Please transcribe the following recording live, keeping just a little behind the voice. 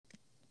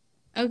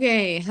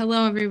Okay,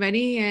 hello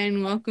everybody,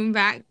 and welcome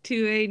back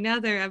to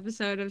another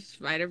episode of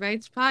Spider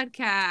Bites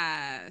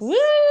Podcast. Woo!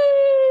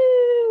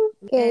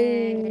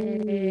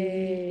 Yay!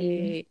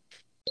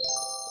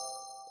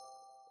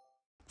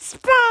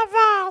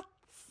 Spider!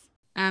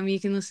 You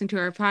can listen to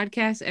our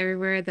podcast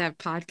everywhere that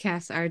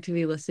podcasts are to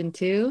be listened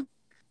to.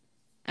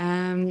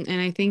 And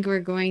I think we're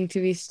going to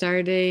be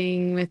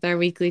starting with our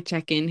weekly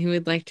check-in. Who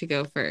would like to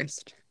go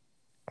first?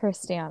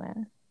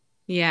 Christiana.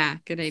 Yeah,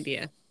 good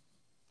idea.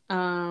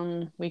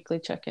 Weekly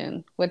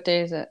check-in. What day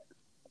is it?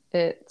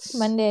 It's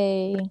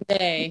Monday.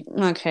 Day.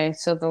 Okay,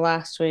 so the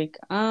last week.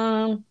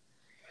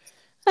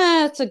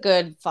 It's a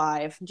good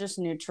 5, just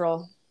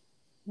neutral.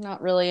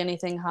 Not really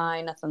anything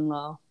high, nothing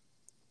low.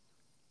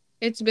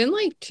 It's been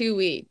like 2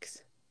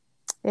 weeks.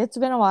 It's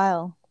been a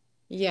while.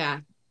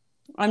 Yeah.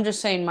 I'm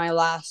just saying my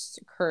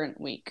last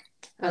current week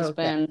has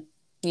been,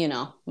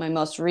 my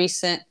most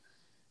recent,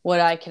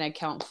 what I can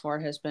account for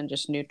has been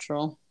just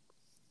neutral.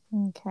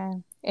 Okay.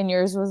 And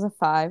yours was a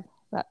 5.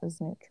 That was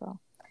neutral.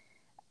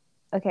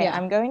 Okay, Yeah.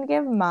 I'm going to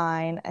give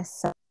mine a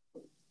 7.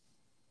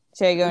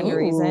 Should I go into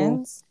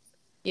reasons?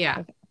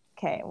 Yeah.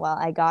 Okay, well,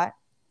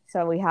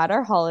 so we had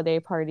our holiday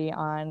party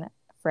on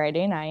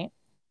Friday night.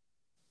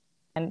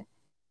 And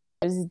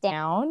I was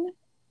down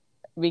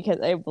because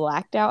I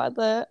blacked out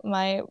at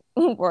my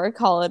work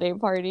holiday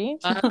party.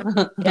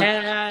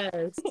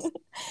 Yes.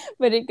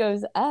 But it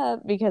goes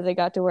up because I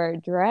got to wear a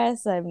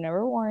dress I've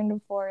never worn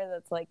before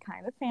that's like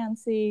kind of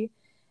fancy.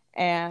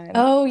 And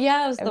Oh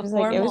yeah, it was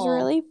like, it was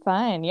really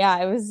fun. Yeah,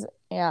 it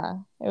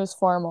was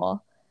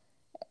formal.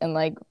 And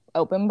like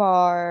open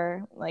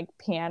bar, like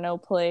piano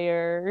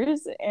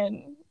players,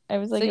 and I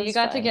was like, so you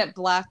got to get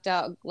blacked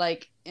out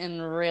like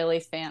in a really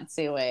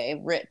fancy way,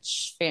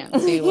 rich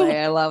fancy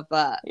way. I love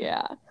that.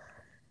 Yeah,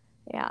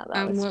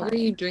 that was what fun. were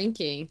you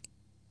drinking?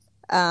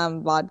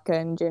 Vodka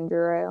and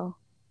ginger ale.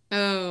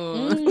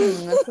 Oh.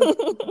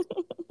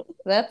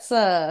 That's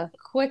a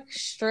quick,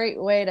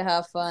 straight way to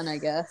have fun, I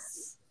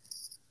guess.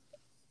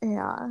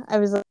 Yeah, I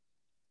was like,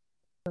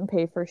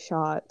 pay for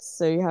shots,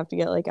 so you have to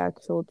get like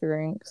actual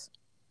drinks.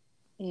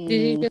 Did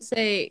you just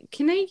say,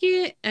 can I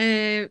get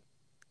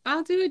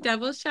I'll do a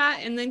double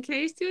shot, and then can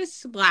I just do a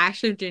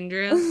splash of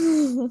ginger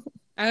ale?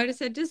 I would have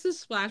said just a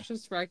splash of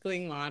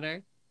sparkling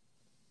water.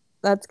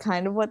 That's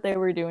kind of what they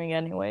were doing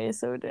anyway,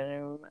 so it didn't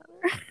even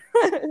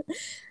matter.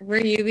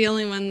 Were you the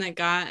only one that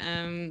got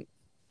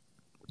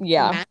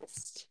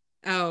messed?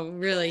 Oh,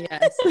 really?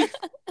 Yes.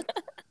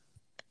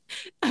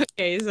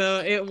 Okay, so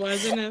it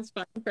wasn't as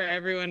fun for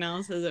everyone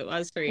else as it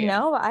was for you.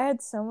 No, but I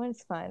had so much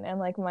fun, and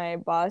like my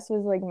boss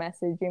was like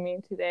messaging me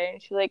today,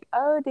 and she's like,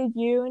 "Oh, did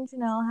you and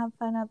Janelle have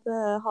fun at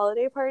the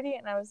holiday party?"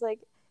 And I was like,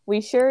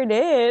 "We sure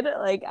did.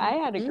 Like, I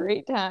had a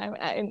great time."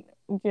 And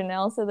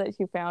Janelle said that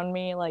she found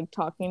me like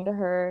talking to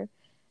her,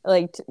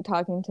 like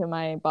talking to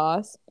my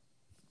boss,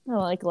 and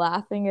like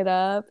laughing it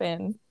up,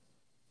 and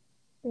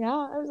yeah,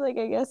 I was like,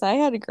 I guess I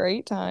had a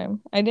great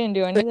time. I didn't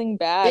do anything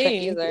bad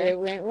either. It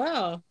went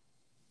well.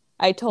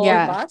 I told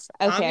boss.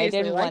 Okay, I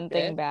did one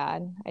thing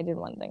bad. But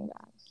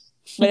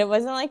it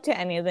wasn't like to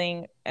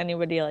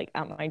anybody like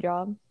at my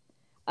job.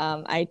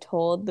 I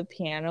told the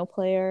piano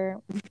player,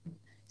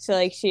 so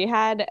like she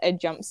had a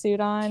jumpsuit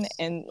on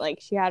and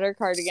like she had her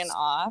cardigan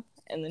off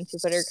and then she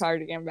put her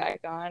cardigan back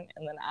on,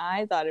 and then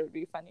I thought it would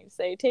be funny to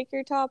say, "Take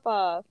your top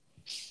off."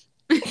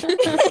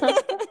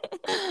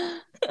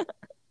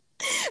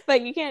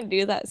 But you can't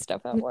do that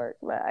stuff at work,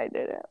 but I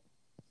did it.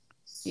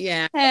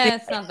 Yeah,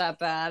 it's not that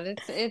bad.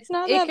 It's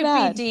not that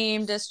bad. It could be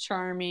deemed as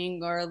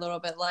charming or a little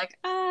bit like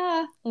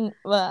Well,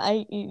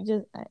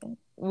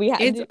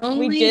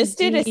 we just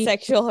did a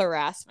sexual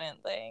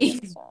harassment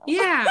thing. So.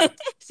 Yeah.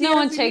 See, no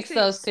one takes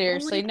those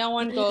seriously. No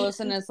one goes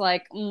and is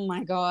like, "Oh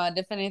my god."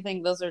 If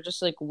anything, those are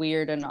just like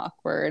weird and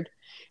awkward.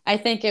 I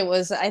think it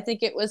was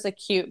a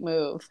cute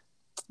move.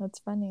 That's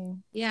funny.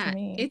 Yeah,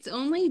 it's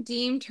only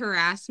deemed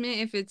harassment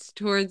if it's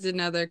towards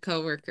another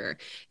coworker.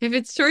 If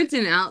it's towards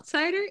an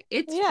outsider,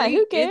 it's free.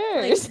 Who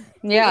cares?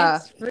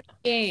 It's free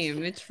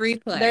game. It's free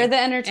play. They're the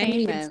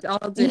entertainment. It's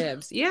all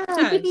dibs. Yeah,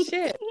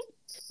 shit.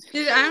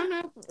 Dude, I don't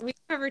know if we've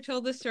ever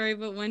told the story,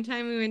 but one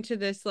time we went to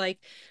this like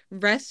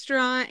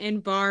restaurant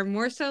and bar,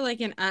 more so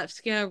like an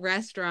upscale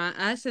restaurant,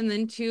 us and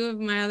then 2 of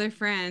my other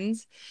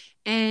friends.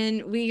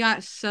 And we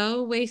got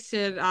so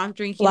wasted off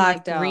drinking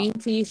green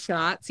tea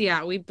shots.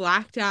 Yeah, we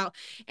blacked out.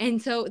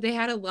 And so they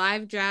had a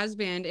live jazz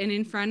band, and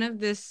in front of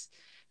this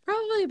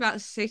probably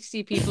about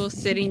 60 people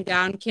sitting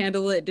down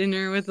candlelit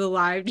dinner with a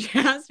live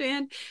jazz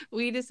band,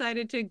 we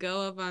decided to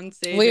go up on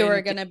stage. We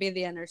were going to be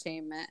the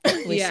entertainment.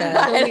 We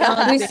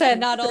said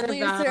not only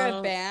is there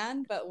a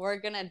band, but we're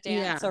going to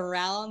dance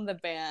around the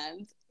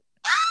band.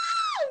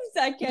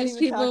 I can't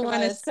even talk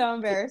about it. It's so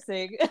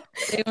embarrassing.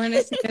 They want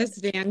to see us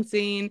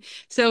dancing.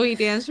 So we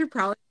danced for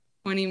probably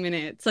 20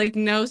 minutes. Like,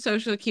 no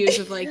social cues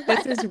of like,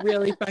 this is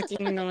really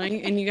fucking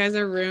annoying and you guys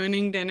are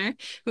ruining dinner.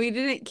 We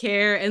didn't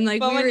care. And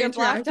like, but we when were you're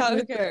blacked out,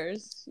 who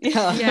cares?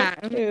 Yeah.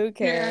 Who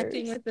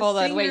cares? Hold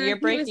on, wait, you're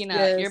breaking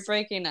up.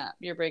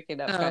 You're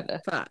breaking up. Oh,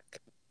 fuck.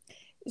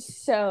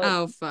 So.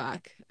 Oh,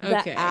 fuck.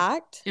 Okay. The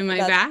act. Am I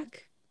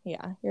back?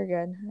 Yeah, you're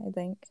good, I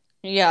think.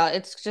 Yeah,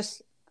 it's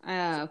just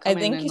I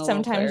think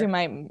sometimes you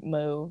might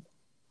move.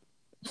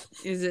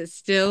 Is it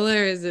still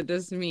or is it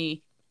just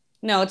me?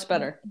 No, it's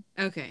better.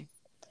 Okay.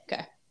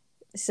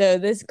 So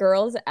this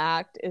girl's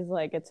act is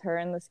like, it's her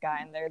and this guy,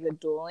 and they're the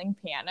dueling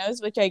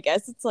pianos, which I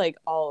guess it's like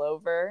all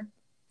over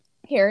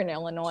here in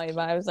Illinois.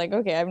 But I was like,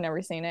 okay, I've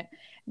never seen it.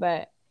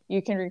 But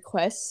you can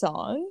request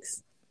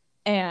songs.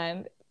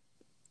 And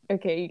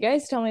okay, you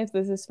guys tell me if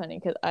this is funny,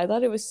 because I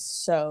thought it was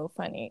so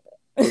funny.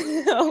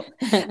 So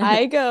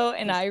I go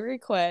and I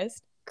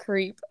request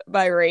Creep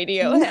by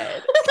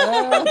Radiohead.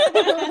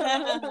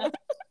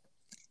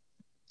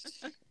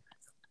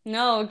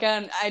 No,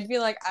 again, I'd be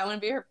like, I want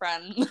to be her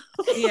friend.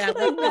 Yeah,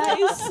 that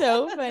is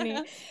so funny.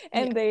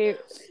 And they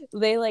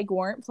like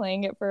weren't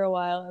playing it for a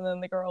while, and then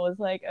the girl was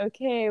like,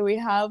 okay, we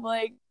have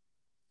like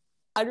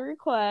a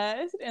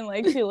request, and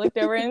like she looked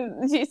over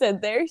and she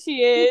said, there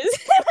she is.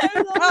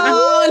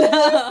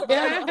 Oh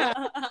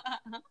no.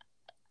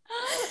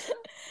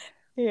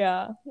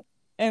 Yeah.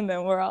 And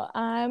then we're all,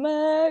 I'm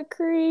a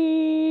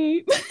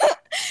creep.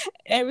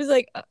 And it was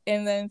like,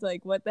 and then it's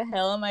like, what the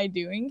hell am I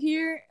doing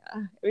here?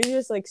 It was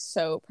just like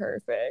so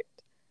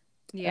perfect.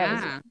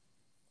 Yeah.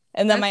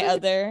 And then my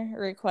other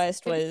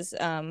request was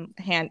One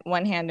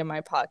Hand in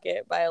My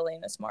Pocket by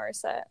Alanis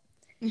Morissette.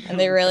 And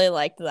they really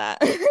liked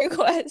that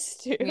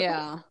request too.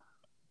 Yeah.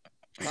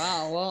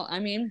 Wow. Well, I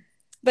mean,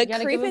 but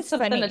Creep is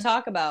something funny to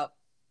talk about.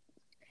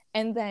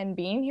 And then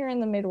being here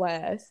in the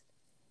Midwest,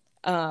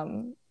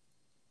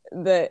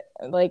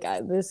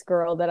 this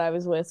girl that I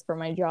was with for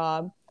my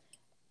job,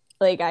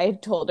 like I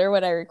told her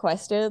what I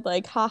requested,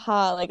 like,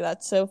 haha, like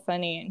that's so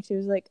funny. And she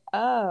was like,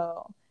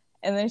 oh.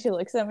 And then she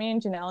looks at me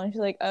and Janelle and she's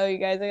like, oh, you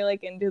guys are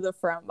like into the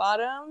front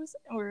bottoms?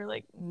 And we were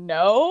like,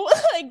 no,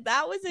 like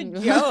that was a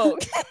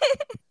joke.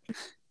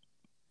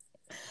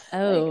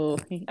 Oh.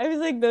 Like, I was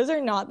like, those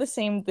are not the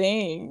same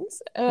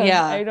things.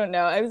 Yeah. I don't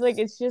know. I was like,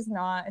 it's just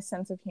not a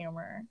sense of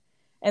humor.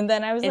 And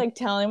then I was like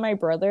telling my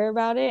brother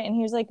about it, and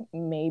he was like,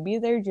 maybe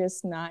they're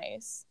just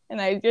nice.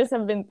 And I just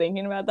have been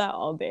thinking about that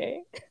all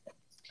day.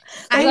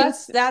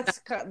 That's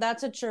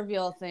a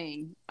trivial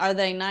thing. Are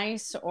they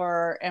nice,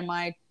 or am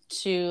I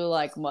too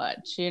like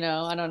much? You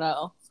know, I don't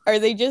know. Are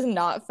they just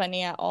not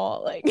funny at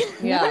all? Like,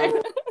 yeah.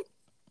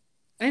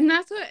 And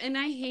that's what, and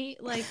I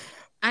hate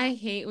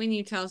when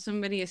you tell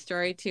somebody a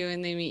story too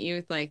and they meet you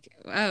with like,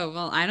 oh,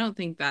 well, I don't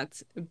think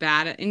that's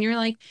bad. And you're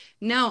like,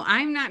 no,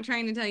 I'm not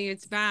trying to tell you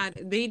it's bad.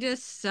 They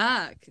just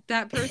suck.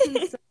 That person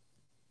sucks.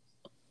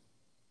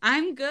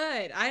 I'm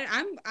good.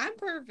 I'm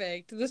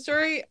perfect. The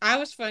story, I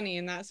was funny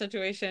in that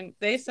situation.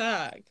 They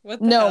suck. What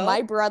the hell?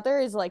 My brother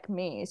is like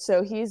me.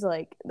 So he's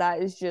like,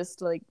 that is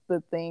just like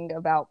the thing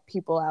about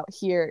people out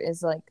here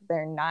is like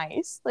they're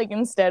nice. Like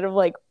instead of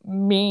like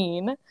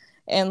mean.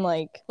 And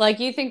like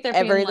you think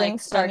they're being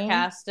like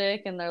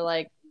sarcastic and they're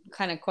like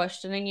kind of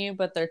questioning you,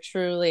 but they're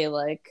truly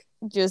like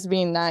just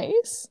being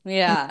nice.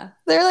 Yeah.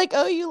 They're like,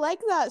 oh, you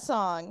like that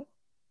song?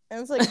 And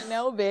it's like,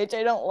 no, bitch,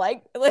 I don't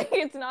like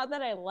it's not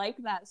that I like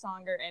that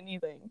song or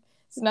anything.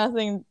 It's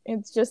nothing.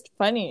 It's just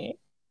funny.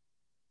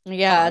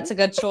 Yeah, it's a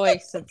good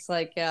choice. It's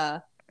like, yeah.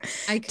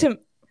 To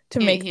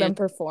make them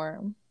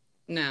perform.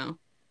 No.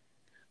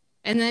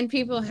 And then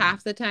people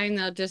half the time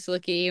they'll just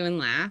look at you and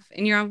laugh,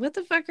 and you're all, what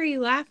the fuck are you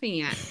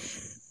laughing at?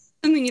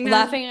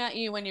 Laughing at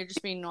you when you're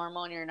just being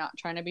normal and you're not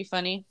trying to be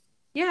funny.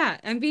 Yeah,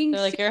 I'm being.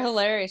 They're like, you're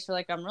hilarious. You're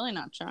like, I'm really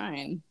not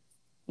trying.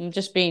 I'm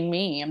just being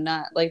me. I'm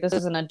not like, this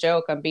isn't a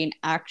joke. I'm being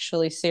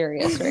actually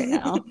serious right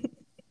now.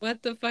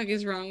 What the fuck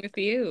is wrong with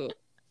you?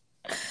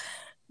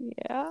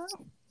 Yeah.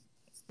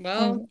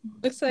 Well,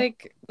 looks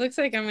like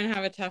I'm gonna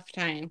have a tough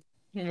time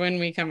when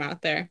we come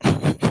out there.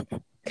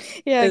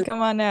 Yeah,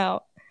 come on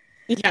out.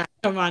 Yeah,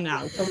 come on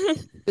out.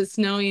 It's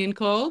snowy and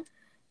cold?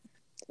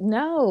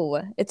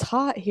 No, it's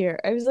hot here.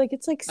 I was like,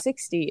 it's like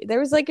 60. There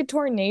was like a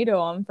tornado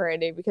on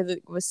Friday because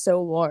it was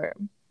so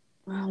warm.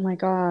 Oh my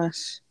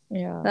gosh.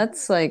 Yeah.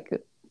 That's like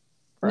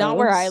gross. Not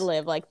where I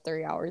live, like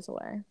 3 hours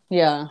away.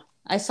 Yeah.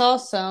 I saw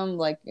some,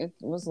 like, it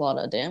was a lot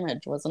of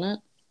damage, wasn't it?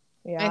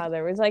 Yeah,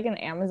 there was like an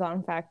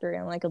Amazon factory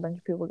and like a bunch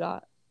of people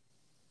got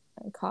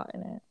caught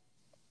in it.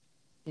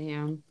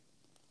 Damn.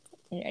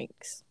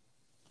 Yikes.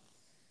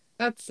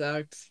 That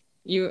sucks.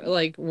 You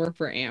like work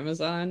for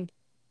Amazon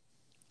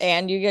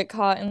and you get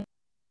caught in.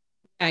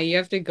 Yeah, you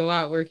have to go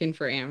out working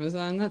for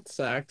Amazon. That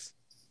sucks.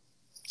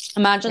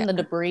 Imagine the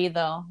debris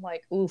though.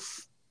 Like,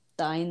 oof,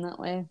 dying that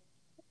way.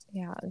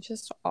 Yeah, it's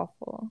just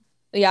awful.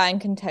 Yeah, in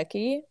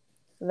Kentucky,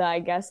 I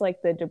guess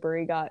like the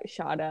debris got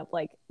shot up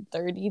like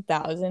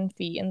 30,000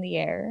 feet in the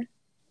air.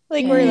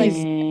 Like where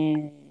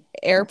like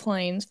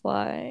airplanes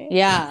fly.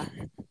 Yeah.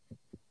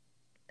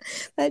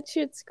 That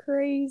shit's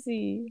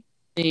crazy.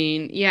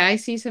 Yeah, I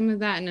see some of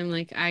that and I'm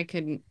like, I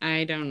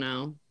don't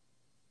know.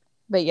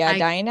 But yeah,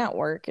 dying at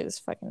work is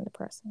fucking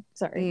depressing.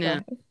 Sorry.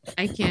 No,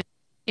 I can't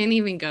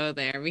even go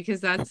there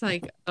because that's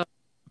like,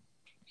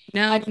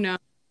 no.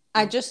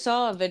 I just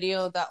saw a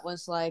video that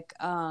was like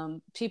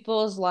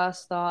people's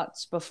last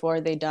thoughts before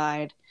they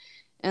died.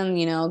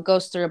 And,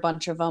 goes through a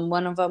bunch of them.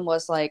 One of them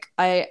was like,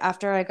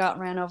 after I got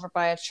ran over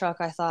by a truck,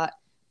 I thought,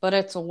 but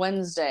it's a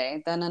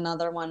Wednesday. Then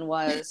another one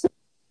was,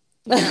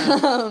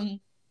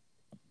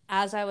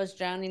 as I was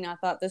drowning, I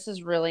thought, this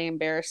is really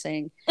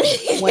embarrassing.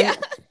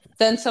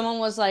 Then someone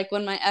was like,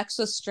 when my ex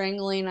was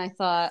strangling, I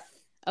thought,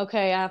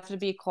 okay, I have to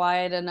be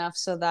quiet enough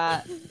so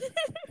that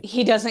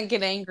he doesn't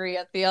get angry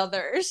at the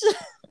others.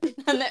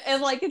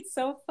 and like, it's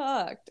so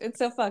fucked. It's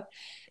so fucked.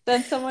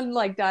 Then someone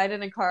like died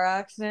in a car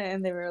accident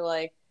and they were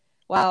like,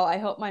 wow, I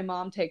hope my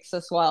mom takes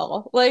this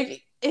well.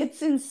 Like,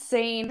 it's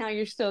insane how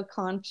you're still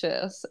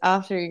conscious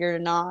after you're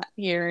not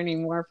here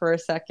anymore for a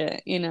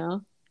second, you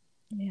know?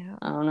 Yeah.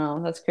 I don't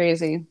know. That's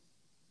crazy.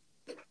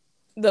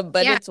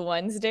 It's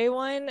Wednesday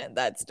one,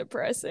 that's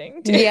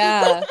depressing too.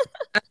 Yeah.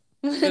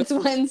 It's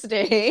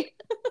Wednesday.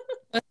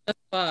 What the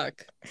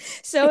fuck?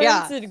 So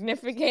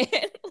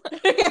insignificant.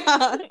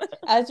 Yeah.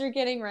 As you're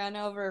getting ran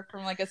over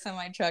from like a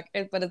semi truck,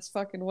 but it's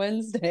fucking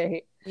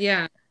Wednesday.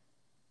 Yeah.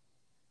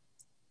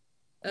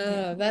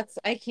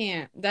 I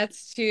can't.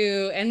 That's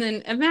too. And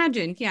then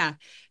imagine,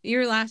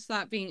 your last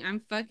thought being, I'm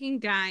fucking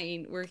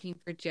dying working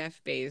for Jeff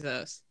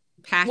Bezos.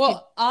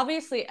 Well,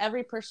 obviously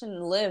every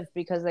person lived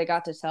because they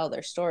got to tell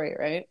their story,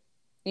 right?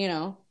 You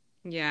know?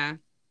 Yeah.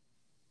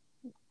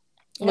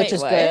 Which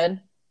is good.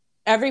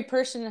 Every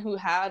person who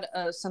had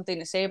something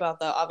to say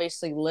about that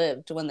obviously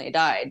lived when they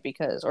died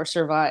or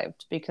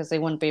survived because they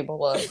wouldn't be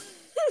able to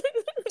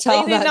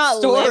tell that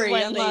story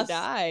when they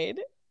died.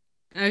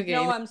 Okay.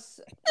 No,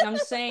 I'm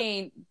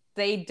saying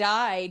they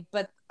died,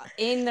 but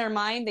in their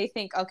mind they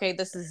think, okay,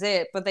 this is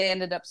it, but they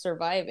ended up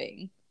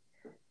surviving.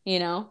 You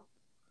know?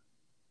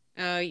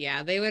 Oh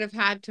yeah, they would have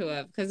had to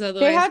have, because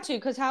otherwise they had to.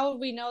 Because how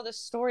would we know the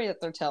story that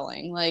they're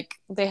telling? Like,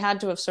 they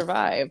had to have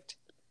survived.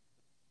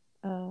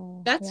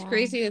 Oh, that's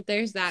crazy that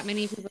there's that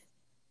many people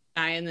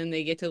die and then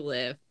they get to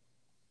live.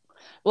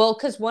 Well,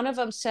 because one of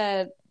them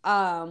said,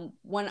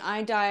 when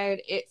I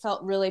died, it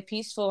felt really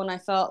peaceful and I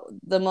felt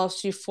the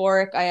most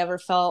euphoric I ever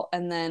felt,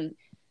 and then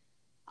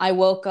I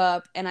woke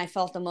up and I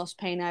felt the most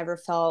pain I ever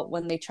felt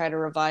when they tried to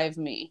revive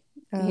me.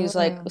 He's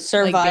like,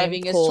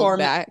 surviving is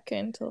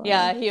torment.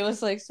 Yeah, he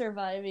was like,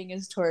 surviving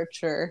is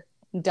torture,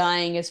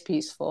 dying is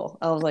peaceful.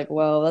 I was like,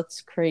 whoa,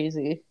 that's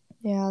crazy.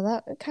 Yeah,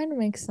 that kind of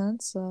makes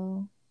sense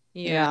though.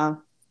 Yeah.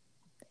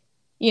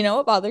 You know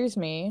what bothers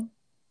me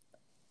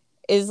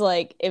is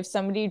like, if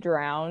somebody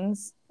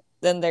drowns,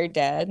 then they're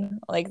dead.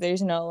 Like,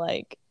 there's no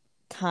like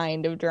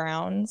kind of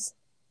drowns.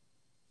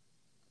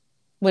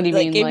 What do you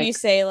mean? Like, if you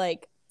say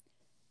like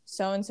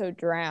so and so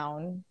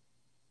drowned,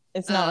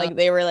 it's not like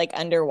they were like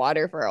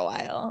underwater for a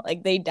while.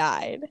 Like, they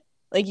died.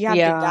 Like, you have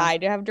to die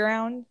to have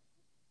drowned.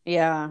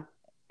 Yeah.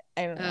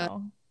 I don't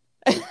know.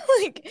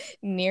 Like,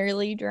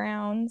 nearly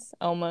drowns,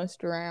 almost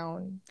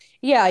drowned.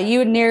 Yeah, you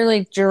would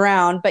nearly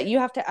drown, but you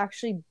have to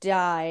actually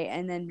die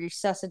and then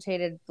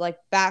resuscitated like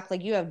back.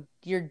 Like,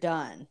 you're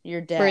done.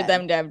 You're dead. For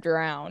them to have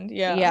drowned.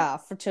 Yeah. Yeah,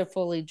 to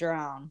fully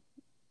drown.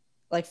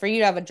 Like, for you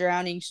to have a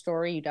drowning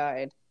story, you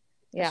died.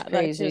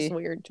 That's just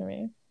weird to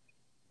me.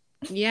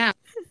 Yeah.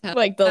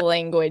 Like, the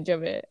language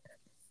of it.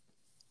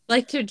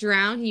 Like, to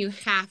drown, you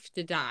have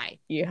to die.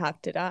 You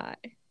have to die.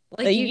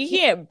 Like you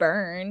can't get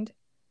burned.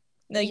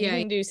 Like, you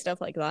can do stuff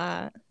like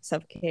that.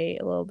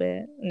 Suffocate a little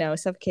bit. No,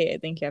 suffocate, I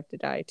think you have to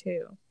die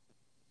too.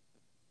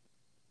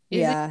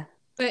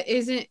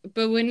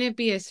 But wouldn't it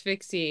be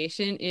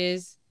asphyxiation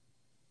is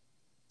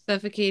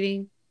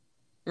suffocating?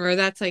 Or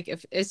that's like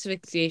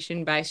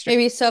asphyxiation by strangulation.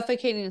 Maybe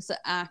suffocating is the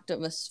act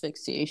of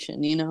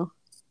asphyxiation, you know?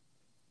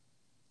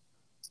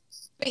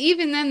 But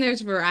even then,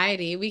 there's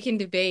variety. We can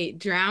debate.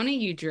 Drowning,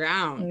 you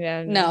drown.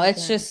 Yeah. No,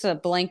 it's just a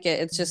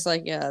blanket. It's just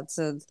like, it's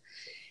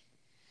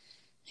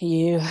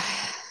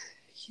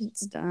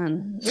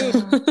done.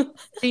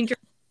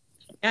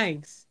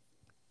 Yikes.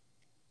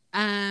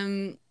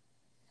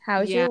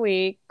 How's your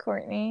week,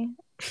 Courtney?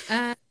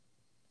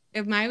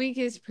 If my week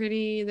is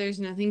pretty, there's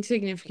nothing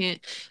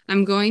significant.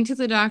 I'm going to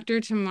the doctor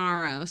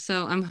tomorrow,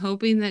 so I'm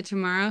hoping that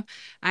tomorrow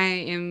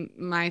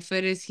my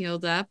foot is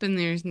healed up and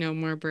there's no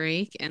more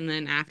break, and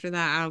then after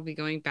that I'll be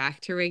going back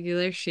to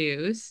regular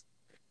shoes.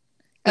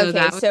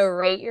 So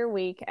rate your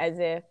week as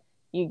if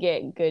you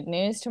get good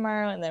news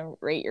tomorrow, and then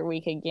rate your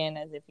week again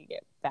as if you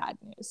get bad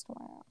news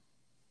tomorrow.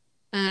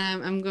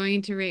 I'm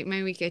going to rate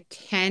my week a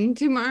 10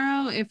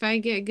 tomorrow if I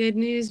get good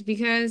news,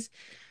 because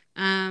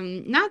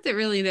not that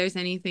really there's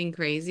anything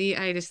crazy.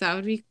 I just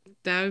thought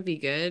that would be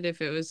good if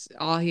it was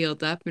all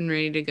healed up and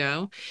ready to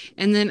go.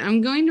 And then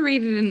I'm going to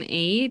rate it an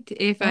 8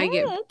 if I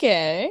get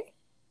okay.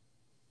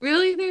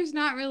 Really, there's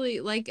not really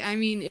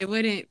it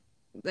wouldn't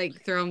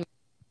like throw me.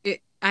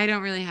 I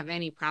don't really have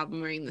any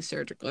problem wearing the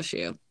surgical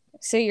shoe.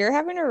 So you're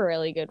having a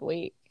really good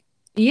week.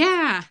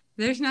 Yeah,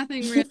 there's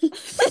nothing really.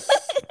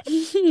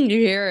 You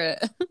hear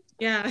it.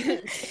 Yeah.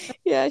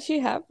 Yeah, she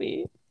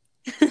happy.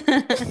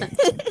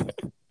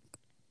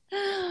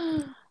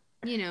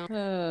 You know,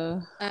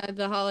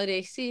 the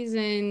holiday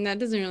season, that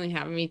doesn't really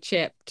have me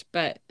chipped,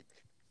 but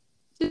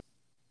just,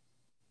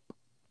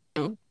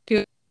 do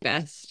the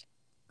best.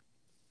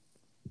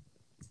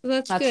 So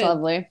that's good.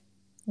 Lovely.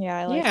 Yeah,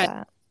 I like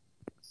that.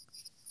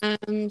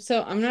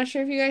 So I'm not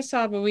sure if you guys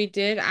saw, but we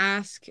did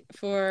ask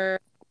for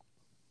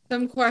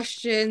some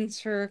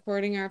questions for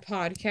recording our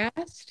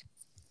podcast.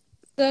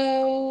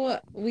 So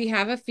we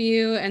have a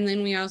few, and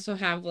then we also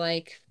have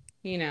like,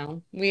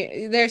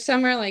 there's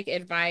some are like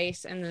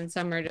advice, and then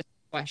some are just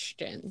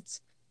questions.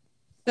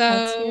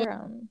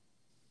 So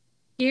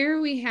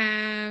here we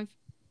have,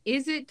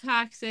 is it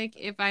toxic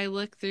if I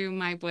look through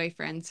my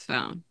boyfriend's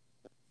phone?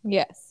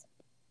 Yes.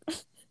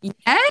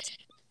 Yes?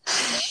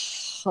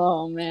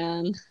 Oh,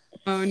 man.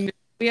 Oh, no.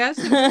 Yes.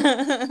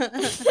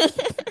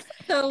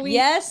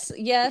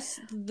 Yes.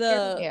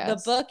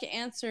 The book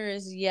answer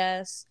is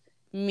yes.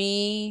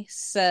 Me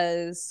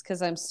says,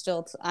 because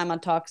I'm a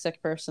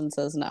toxic person,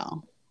 says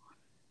no.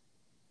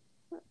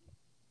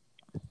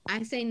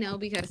 I say no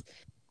because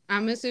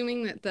I'm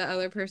assuming that the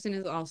other person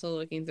is also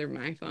looking through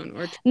my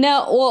phone.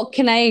 No, well,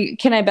 can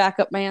I back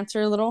up my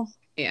answer a little?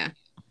 Yeah.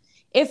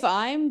 If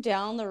I'm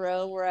down the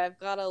road where I've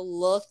got to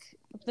look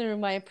through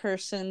my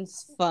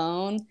person's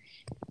phone,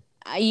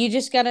 you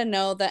just got to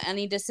know that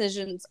any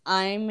decisions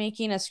I'm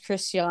making as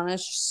Christiana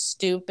is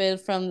stupid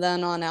from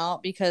then on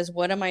out, because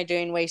what am I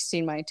doing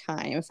wasting my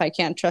time if I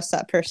can't trust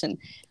that person?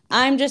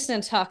 I'm just in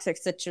a toxic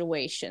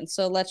situation.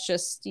 So let's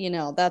just,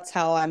 that's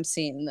how I'm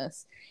seeing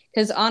this.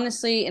 Because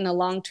honestly, in a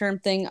long-term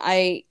thing,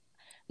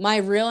 my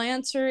real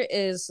answer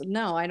is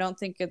no, I don't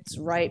think it's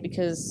right,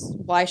 because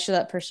why should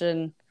that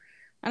person,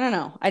 I don't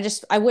know.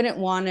 I wouldn't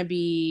want to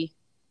be.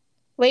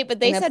 Wait, but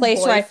they said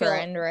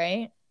boyfriend,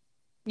 right?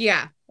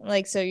 Yeah.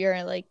 Like, so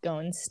you're like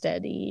going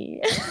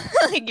steady.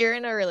 Like you're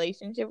in a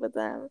relationship with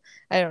them.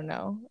 I don't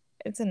know.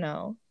 It's a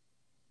no.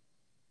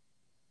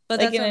 But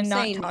like, that's what I'm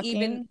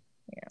saying.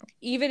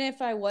 Even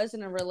if I was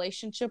in a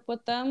relationship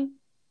with them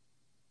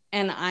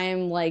and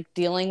I'm like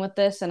dealing with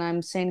this and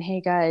I'm saying, hey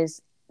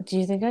guys, do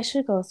you think I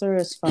should go through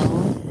his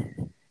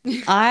phone?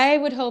 I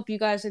would hope you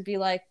guys would be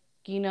like,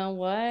 you know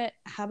what?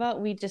 How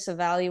about we just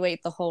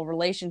evaluate the whole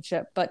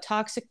relationship? But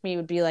toxic me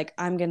would be like,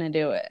 I'm going to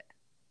do it.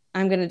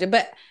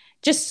 But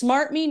just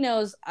smart me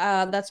knows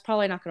that's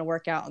probably not going to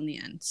work out in the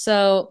end.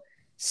 So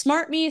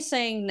smart me is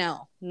saying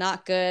no,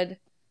 not good.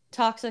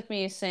 Toxic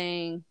me is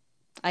saying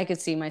I could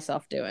see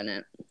myself doing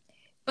it.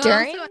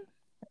 Sorry, go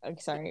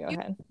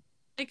ahead.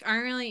 Like,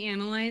 aren't really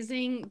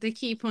analyzing the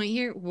key point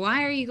here.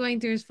 Why are you going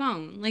through his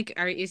phone? Like,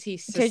 is he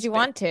suspicious? Because you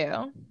want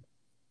to.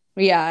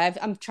 Yeah,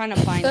 I'm trying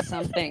to find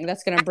something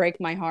that's going to break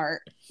my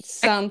heart.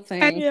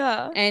 Something.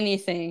 Yeah.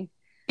 Anything.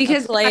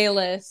 Because a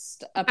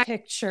playlist, a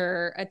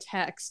picture, a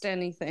text,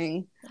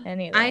 anything.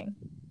 I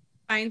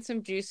find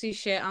some juicy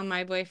shit on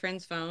my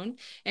boyfriend's phone,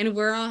 and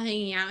we're all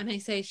hanging out, and I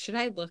say, should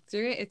I look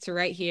through it? It's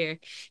right here.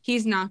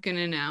 He's not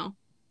gonna know.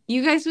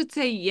 You guys would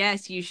say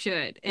yes, you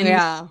should. And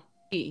yeah.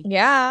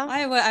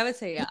 I would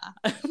say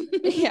yeah.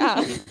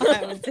 Yeah.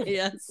 I would say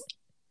yes.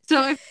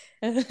 So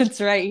it's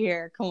right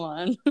here. Come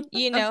on.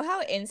 You know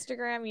how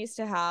Instagram used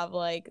to have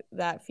like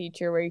that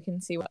feature where you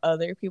can see what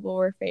other people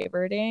were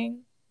favoriting?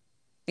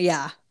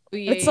 Yeah.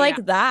 It's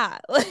like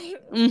that. Like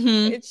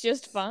It's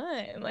just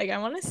fun. Like, I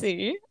want to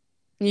see.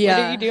 Yeah.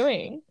 What are you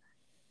doing?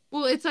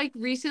 Well, it's like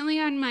recently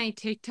on my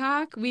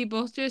TikTok, we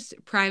both just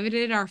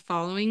privated our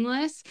following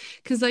list,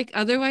 because like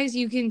otherwise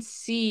you can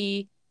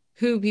see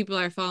who people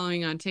are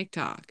following on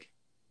TikTok.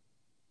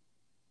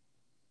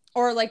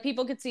 Or like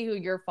people could see who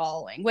you're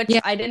following, which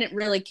I didn't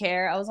really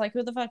care. I was like,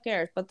 who the fuck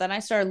cares? But then I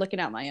started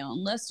looking at my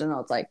own list and I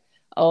was like,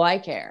 oh, I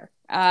care.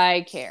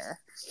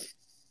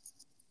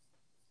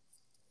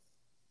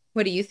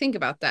 What do you think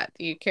about that?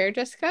 Do you care,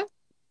 Jessica?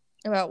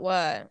 About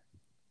what?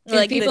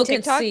 Like people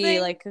could see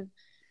thing? Like,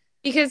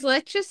 because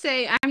let's just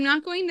say, I'm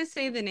not going to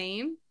say the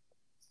name.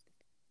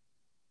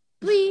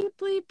 Bleep,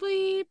 bleep,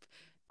 bleep.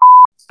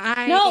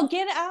 No,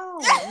 get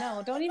out.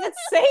 No, don't even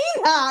say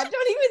that.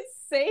 Don't even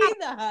say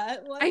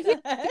that. What the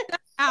heck?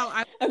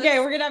 Okay,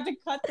 we're gonna have to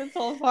cut this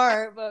whole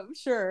part, but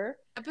sure.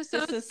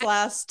 This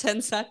last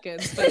 10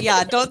 seconds. But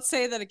yeah, don't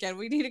say that again.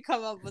 We need to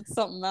come up with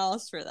something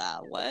else for that.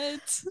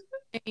 What?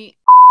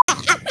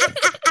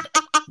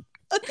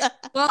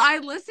 Well, I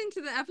listened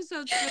to the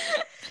episodes.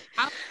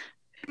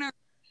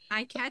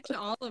 I catch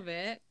all of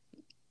it.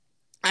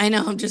 I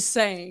know. I'm just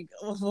saying.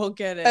 We'll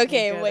get it.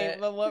 Okay, wait.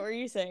 But what were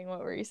you saying?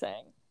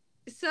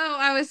 So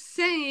I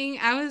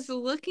was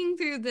looking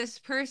through this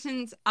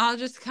person's, I'll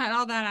just cut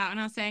all that out and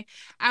I'll say,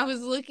 I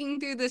was looking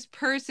through this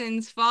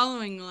person's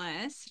following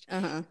list.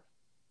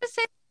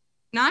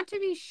 Not to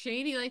be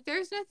shady, like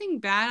there's nothing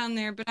bad on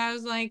there, but I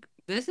was like,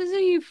 this is who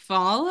you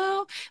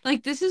follow?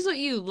 Like, this is what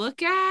you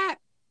look at?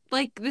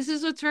 Like, this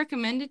is what's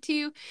recommended to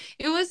you?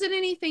 It wasn't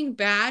anything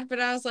bad,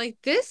 but I was like,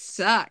 this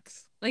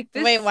sucks. Like,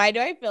 this. Wait, why do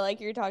I feel like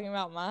you're talking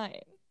about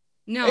mine?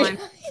 No, I'm.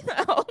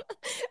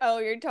 Oh,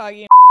 you're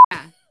talking.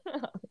 Yeah.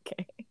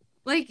 Okay.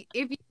 Like,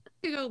 if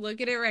you go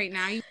look at it right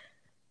now, you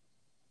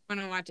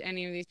want to watch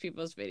any of these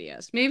people's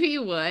videos. Maybe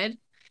you would.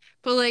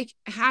 But like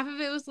half of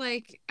it was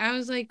like, I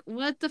was like,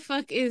 what the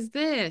fuck is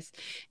this?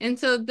 And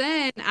so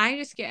then I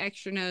just get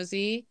extra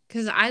nosy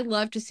because I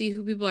love to see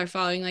who people are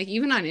following, like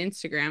even on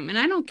Instagram. And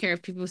I don't care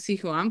if people see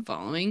who I'm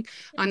following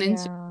on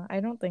Instagram. I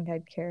don't think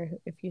I'd care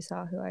if you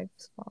saw who I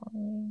was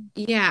following.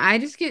 Yeah, I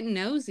just get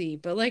nosy.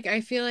 But like,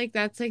 I feel like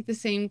that's like the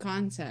same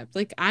concept.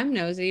 Like, I'm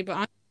nosy, but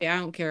on I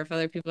don't care if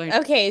other people are.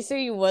 Okay, so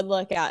you would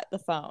look at the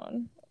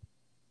phone.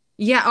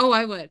 Yeah,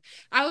 I would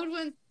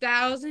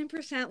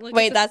 1000% look.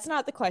 Wait, that's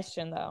not the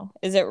question though.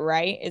 Is it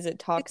right? Is it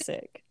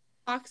toxic?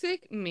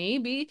 Toxic,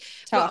 maybe.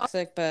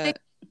 Toxic, but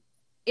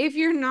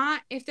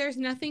if there's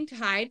nothing to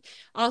hide,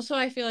 also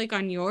I feel like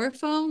on your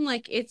phone,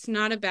 like it's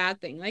not a bad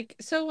thing. Like,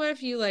 so what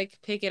if you like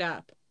pick it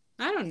up?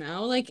 I don't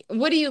know. Like,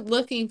 what are you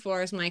looking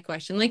for is my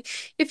question. Like,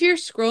 if you're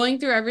scrolling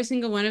through every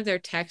single one of their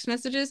text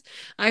messages,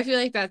 I feel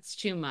like that's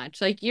too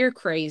much. Like, you're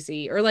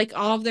crazy. Or like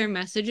all of their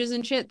messages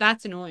and shit,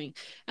 that's annoying.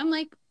 I'm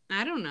like,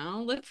 I don't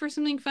know. Look for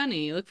something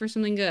funny. Look for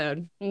something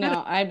good.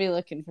 No, I'd be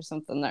looking for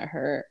something that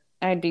hurt.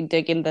 I'd be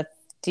digging the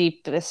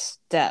deepest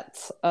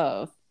depths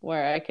of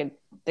where I could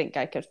think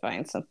I could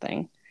find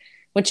something,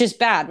 which is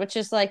bad, which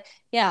is like,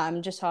 yeah,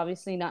 I'm just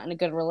obviously not in a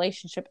good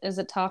relationship. Is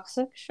it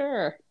toxic?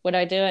 Sure. Would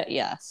I do it?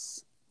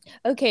 Yes.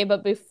 Okay,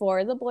 but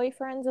before the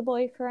boyfriend's a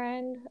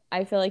boyfriend,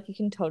 I feel like you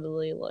can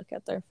totally look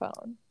at their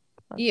phone.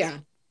 Yeah.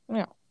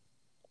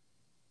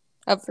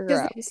 Up for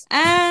grabs.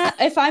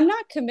 If I'm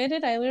not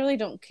committed, I literally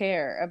don't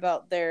care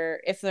about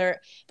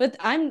but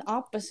I'm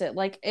opposite.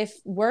 Like, if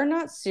we're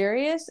not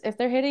serious, if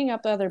they're hitting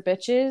up other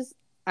bitches,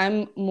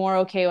 I'm more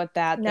okay with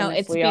that. No, than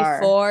if it's we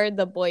before are.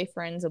 the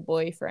boyfriend's a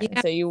boyfriend.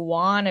 Yeah. So you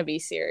want to be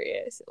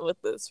serious with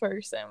this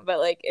person, but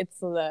like it's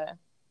the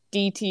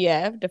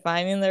DTF,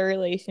 defining the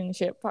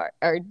relationship part,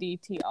 or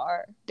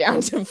DTR,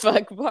 down to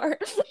fuck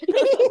part.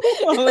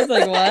 I was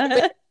like,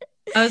 what?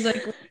 I was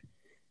like,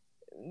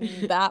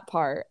 that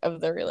part of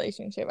the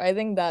relationship. I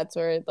think that's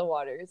where the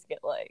waters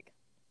get like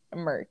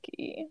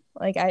murky.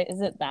 Like,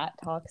 is it that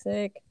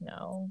toxic?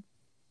 No.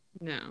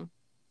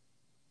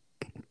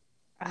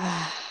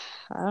 I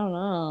don't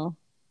know.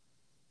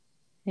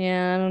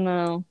 Yeah, I don't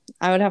know.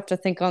 I would have to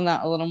think on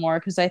that a little more,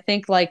 because I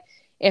think like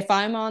if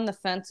I'm on the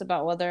fence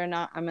about whether or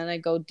not I'm gonna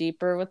go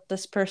deeper with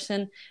this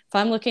person, if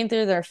I'm looking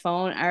through their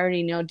phone, I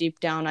already know deep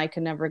down I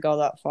could never go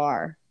that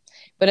far.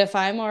 But if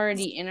I'm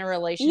already in a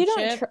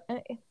relationship,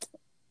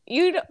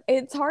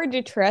 it's hard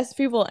to trust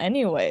people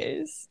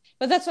anyways.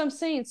 But that's what I'm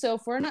saying. So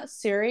if we're not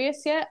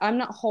serious yet, I'm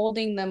not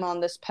holding them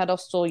on this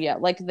pedestal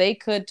yet. Like, they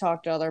could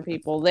talk to other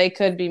people. They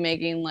could be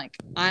making, like,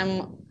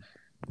 I'm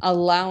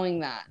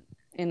allowing that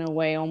in a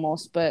way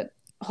almost, but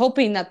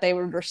hoping that they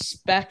would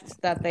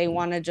respect that they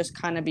want to just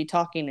kind of be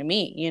talking to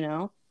me, you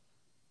know?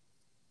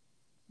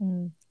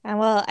 And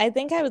well, I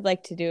think I would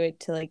like to do it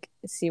to like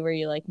see where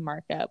you like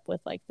mark up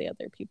with like the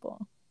other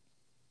people.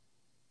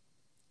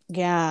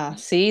 Yeah,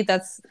 see,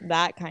 that's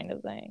that kind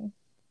of thing.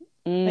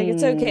 Like,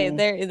 it's okay,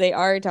 they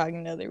are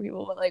talking to other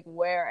people, but like,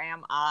 where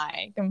am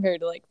I compared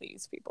to like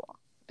these people?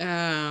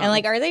 And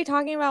like, are they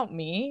talking about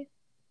me?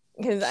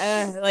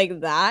 Because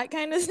like that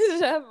kind of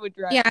stuff would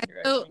drive me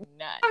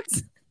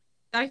nuts.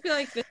 I feel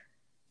like this is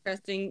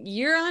interesting.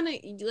 You're on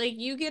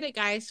you get a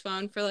guy's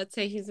phone for, let's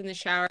say he's in the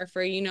shower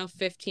for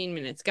 15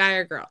 minutes, guy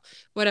or girl,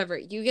 whatever.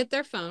 You get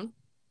their phone,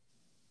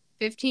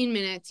 15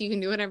 minutes. You can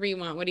do whatever you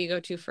want. What do you go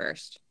to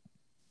first?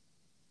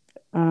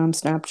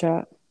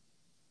 Snapchat.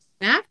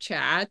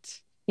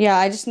 Yeah,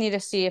 I just need to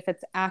see if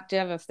it's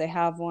active, if they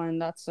have one.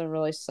 That's a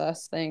really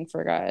sus thing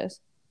for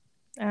guys.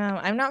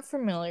 I'm not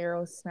familiar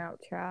with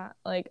Snapchat.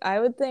 Like, I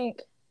would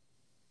think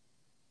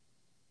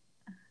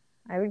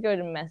I would go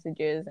to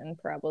messages and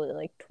probably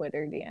like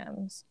Twitter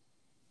DMs.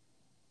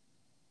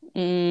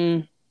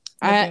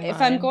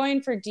 If I'm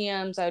going for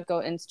DMs, I would go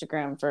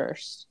Instagram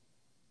first.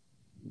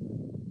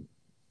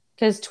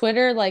 Because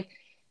Twitter, like,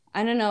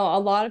 I don't know, a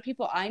lot of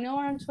people I know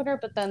are on Twitter,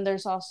 but then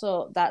there's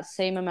also that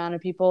same amount of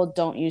people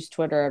don't use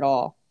Twitter at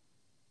all.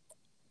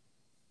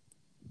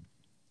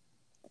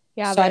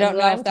 Yeah, so I don't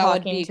know if that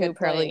would be good.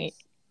 Probably.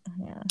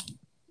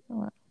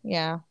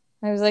 Yeah.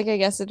 I was like, I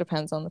guess it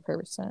depends on the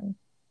person.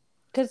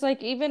 Because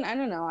like, even I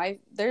don't know,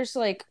 there's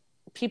like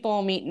people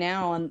I'll meet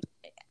now, and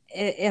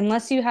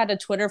unless you had a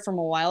Twitter from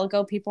a while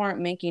ago, people aren't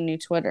making new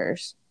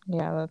Twitters.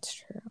 Yeah, that's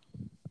true.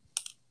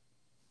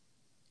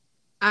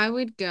 I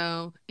would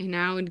go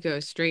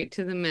straight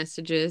to the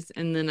messages,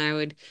 and then I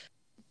would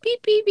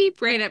beep, beep,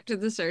 beep right up to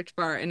the search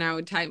bar, and I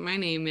would type my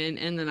name in,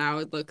 and then I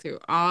would look through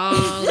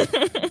all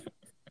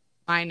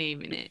my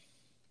name in it.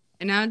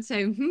 And I would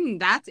say,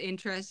 that's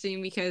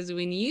interesting, because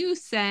when you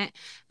sent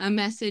a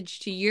message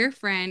to your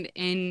friend,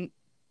 and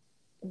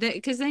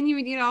because then you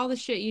would get all the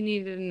shit you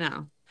needed to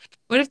know.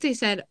 What if they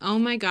said, oh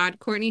my God,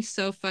 Courtney's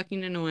so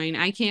fucking annoying.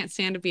 I can't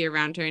stand to be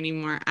around her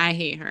anymore. I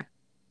hate her.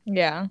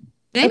 Yeah.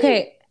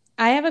 Okay.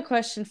 I have a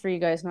question for you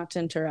guys, not to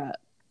interrupt.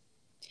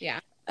 Yeah.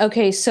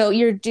 Okay, so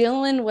you're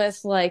dealing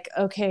with like,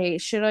 okay,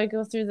 should I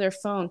go through their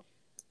phone?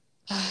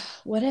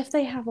 What if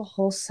they have a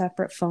whole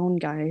separate phone,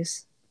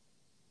 guys?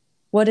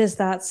 What does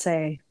that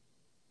say?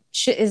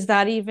 Is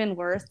that even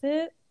worth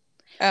it?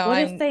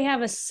 What if they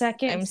have a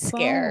second phone? I'm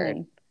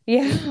scared.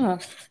 Yeah.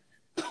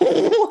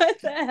 What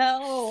the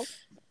hell?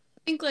 I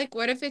think, like,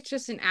 what if it's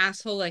just an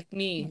asshole like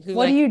me?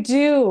 What do you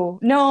do?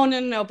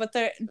 No, but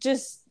they're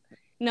just...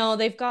 No,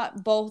 they've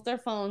got both their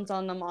phones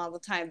on them all the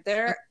time.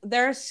 They're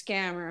a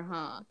scammer,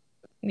 huh?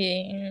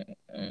 Yeah.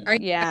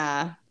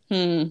 Yeah.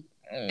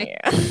 Yeah.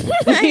 I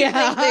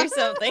think there's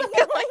something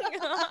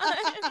going on.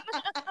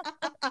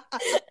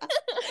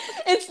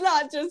 It's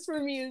not just for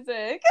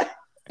music.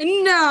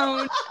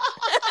 No.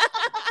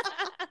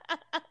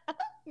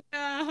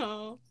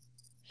 No.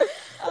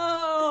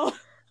 Oh.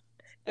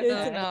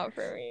 It's not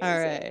for me. All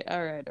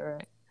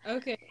right.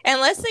 Okay.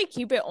 Unless they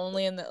keep it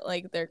only in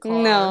their car.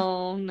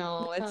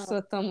 No, it's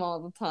with them all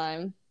the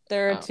time.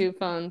 They're a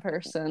 2-phone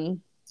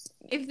person.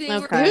 If they who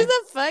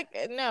the fuck?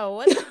 No,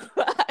 what the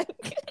fuck?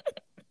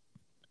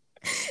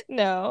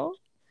 No.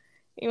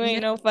 You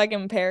ain't no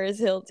fucking Paris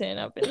Hilton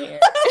up in here.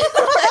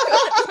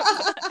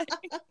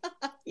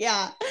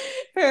 Yeah.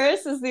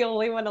 Paris is the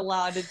only one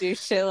allowed to do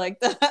shit like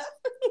that.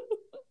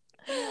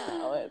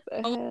 What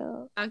the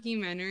hell?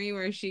 Documentary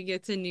where she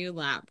gets a new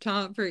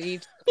laptop for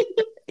each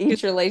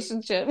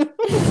relationship.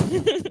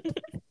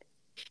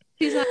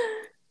 She's like,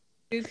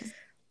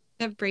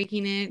 up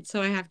breaking it, so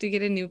I have to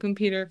get a new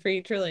computer for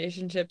each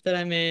relationship that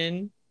I'm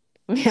in.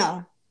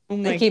 Yeah.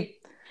 They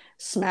keep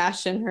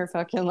smashing her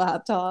fucking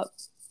laptop.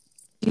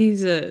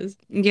 Jesus.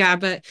 Yeah,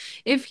 but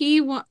if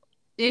he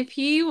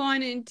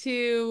wanted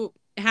to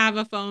have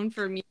a phone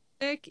for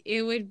music,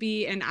 it would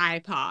be an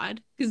iPod,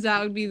 because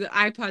that would be the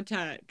iPod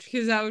Touch,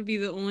 because that would be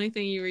the only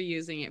thing you were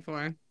using it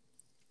for.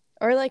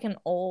 Or like an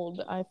old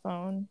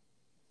iPhone.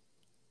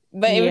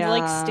 But it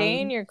would stay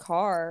in your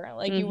car.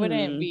 You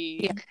wouldn't be.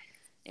 Yeah.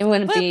 It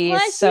wouldn't be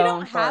plus, so you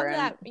don't important.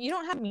 have that. You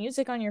don't have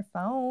music on your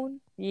phone.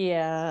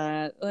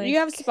 Yeah, you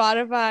have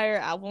Spotify or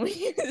Apple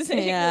Music.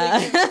 Yeah,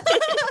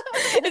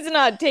 it's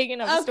not taking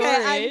up storage.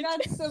 I've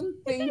got some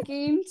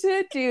thinking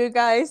to do,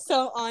 guys.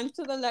 So on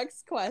to the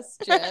next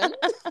question.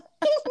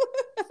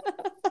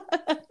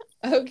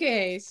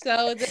 Okay,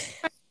 so this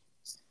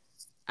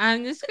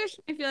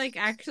question, I feel like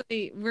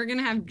actually we're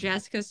gonna have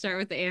Jessica start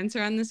with the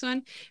answer on this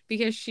one,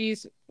 because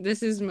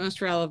this is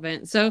most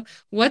relevant. So,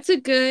 what's a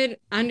good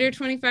under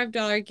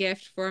 $25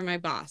 gift for my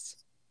boss?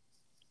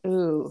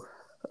 Ooh,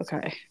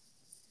 okay.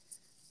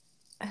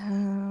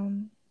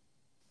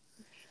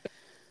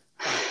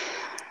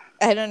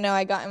 I don't know.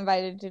 I got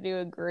invited to do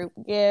a group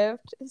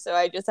gift, so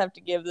I just have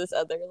to give this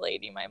other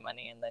lady my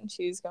money, and then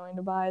she's going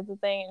to buy the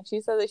thing. And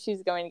she said that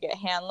she's going to get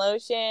hand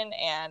lotion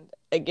and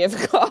a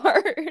gift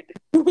card.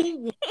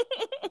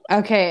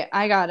 Okay,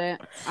 I got it.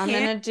 I'm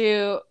gonna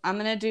do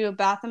a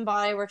Bath and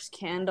Body Works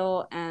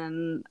candle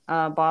and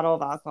a bottle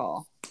of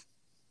alcohol.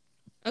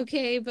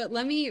 Okay, but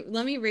let me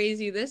raise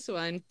you this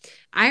one.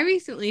 I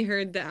recently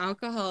heard that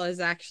alcohol is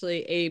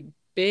actually a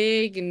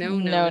big no.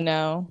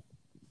 No.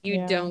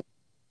 You don't.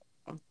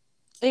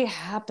 It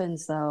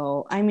happens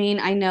though. I mean,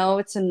 I know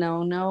it's a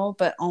no,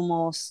 but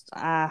almost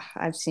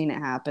I've seen it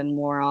happen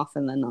more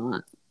often than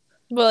not.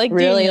 But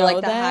really,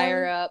 the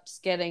higher ups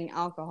getting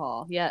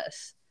alcohol.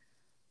 Yes.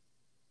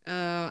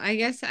 Oh, I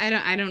guess I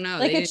don't know.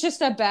 It's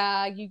just a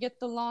bag. You get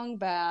the long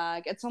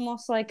bag. It's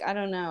almost like, I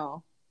don't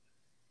know.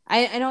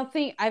 I don't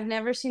think, I've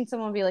never seen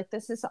someone be like,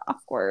 this is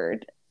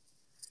awkward.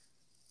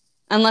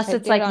 Unless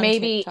it's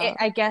maybe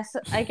I guess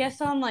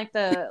on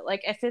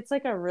if it's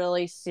like a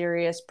really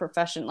serious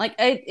profession,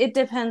 it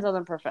depends on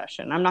the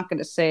profession. I'm not going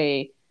to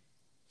say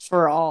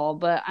for all,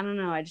 but I don't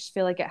know. I just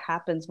feel like it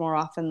happens more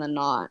often than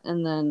not.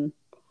 And then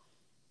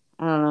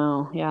I don't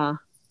know. Yeah.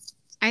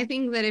 I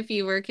think that if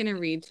you work in a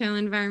retail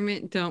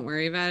environment, don't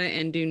worry about it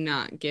and do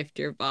not gift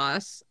your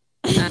boss.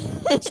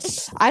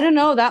 I don't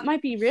know. That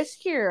might be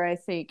riskier, I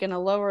think, in a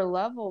lower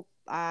level.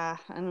 I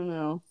don't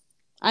know.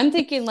 I'm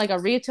thinking like a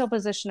retail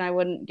position, I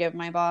wouldn't give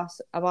my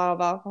boss a bottle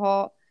of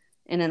alcohol.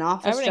 In an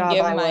office job,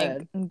 I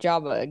would. My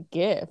job a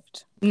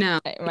gift. No.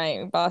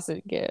 My boss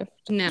a gift.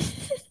 No.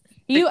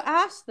 You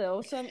asked,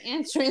 though, so I'm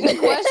answering the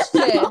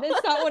question.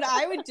 It's not what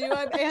I would do.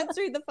 I'm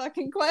answering the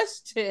fucking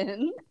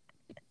question.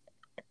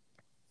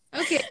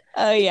 Okay.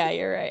 Oh, yeah,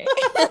 you're right.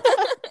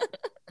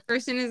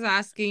 Person is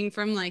asking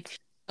from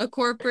a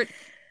corporate.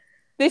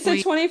 They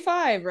said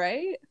 25,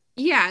 right?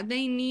 Yeah,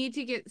 they need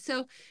to get.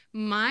 So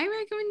my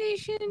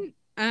recommendation,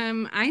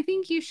 I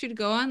think you should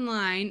go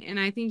online and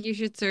I think you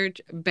should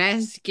search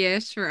best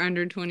gifts for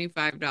under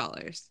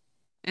 $25.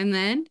 And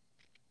then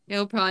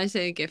it'll probably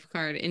say a gift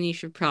card, and you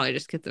should probably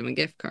just get them a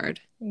gift card.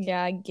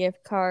 Yeah, a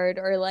gift card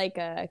or like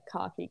a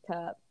coffee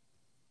cup.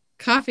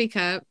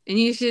 And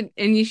you should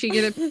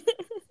get a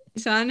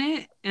piece on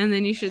it, and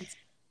then you should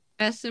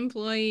best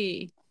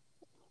employee.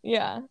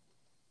 Yeah.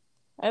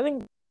 I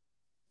think.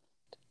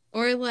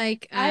 Or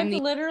I've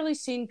literally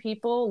seen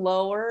people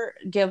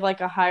give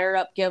a higher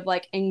up, give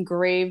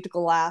engraved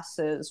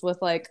glasses with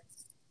what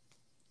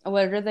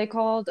are they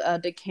called? A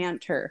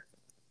decanter.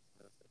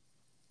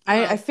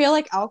 I feel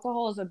like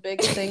alcohol is a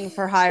big thing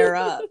for higher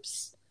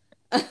ups.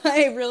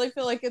 I really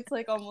feel like it's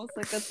almost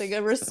like a thing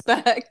of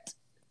respect.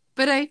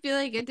 But I feel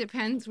like it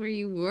depends where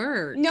you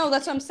work. No,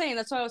 that's what I'm saying.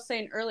 That's what I was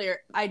saying earlier.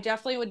 I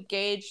definitely would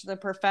gauge the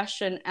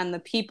profession and the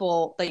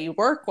people that you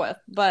work with,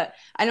 but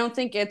I don't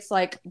think it's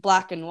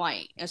black and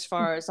white as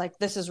far as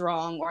this is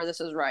wrong or this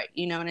is right.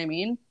 You know what I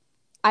mean?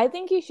 I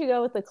think you should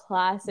go with the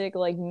classic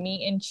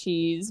meat and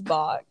cheese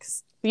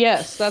box.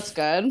 Yes, that's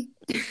good.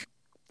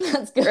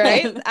 That's good.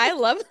 Right? I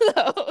love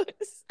those.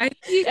 A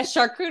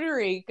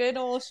charcuterie, good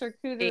old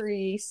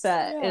charcuterie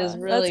set is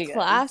really good.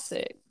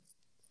 Classic.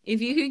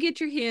 If you could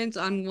get your hands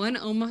on one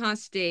Omaha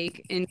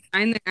steak and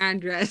find their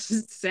address,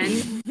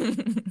 send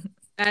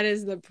that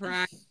is the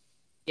prime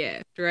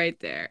gift right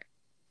there.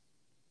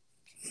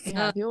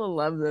 Yeah, people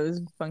love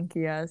those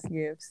funky ass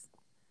gifts.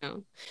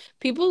 No.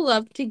 People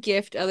love to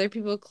gift other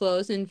people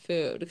clothes and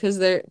food because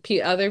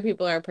other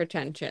people are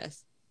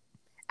pretentious.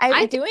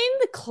 Doing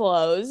the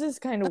clothes is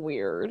kind of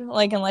weird.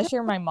 Like, unless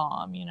you're my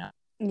mom, you know.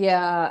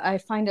 Yeah, I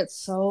find it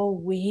so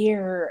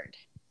weird.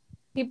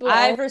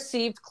 I've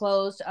received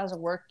clothes as a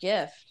work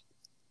gift.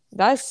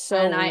 That's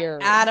so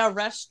weird. At a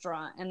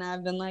restaurant, and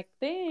I've been like,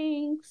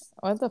 thanks.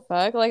 What the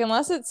fuck? Like,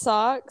 unless it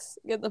socks,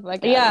 get the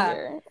fuck out of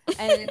here.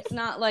 And it's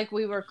not like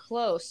we were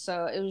close,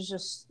 so it was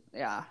just,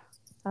 yeah.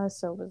 That was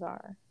so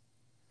bizarre.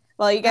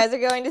 Well, you guys are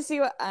going to see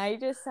what I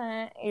just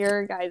sent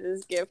your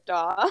guys' gift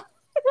off.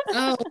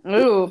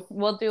 Ooh,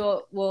 we'll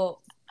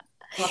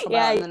talk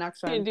about it in the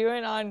next one. You do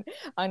it on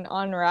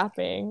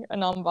unwrapping, an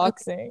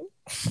unboxing.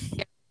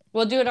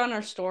 We'll do it on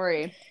our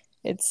story.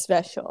 It's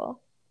special.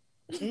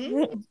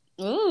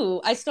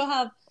 Ooh, I still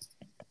have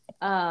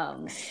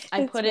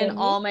I put in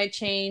all my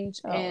change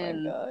in. Oh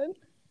my god.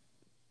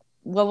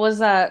 What was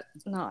that?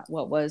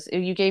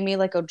 You gave me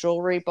like a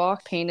jewelry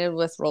box painted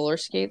with roller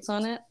skates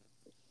on it.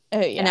 Oh,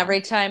 yeah. And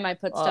every time I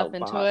put stuff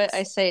into it,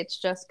 I say it's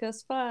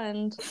Jessica's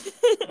fund.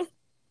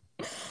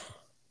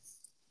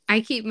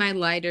 I keep my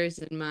lighters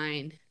in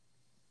mine.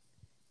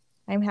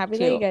 I'm happy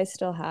that you guys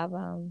still have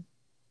them.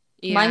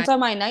 Yeah. Mine's on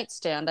my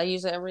nightstand. I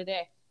use it every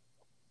day.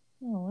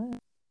 Oh, wow.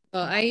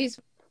 Well, I use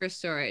it for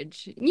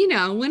storage. You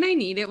know, when I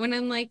need it, when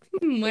I'm like,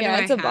 what do I have? Yeah,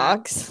 it's a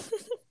box.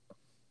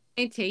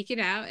 I take it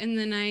out and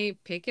then I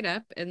pick it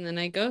up and then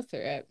I go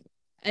through it.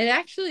 It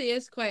actually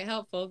is quite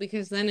helpful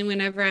because then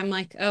whenever I'm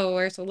like, oh,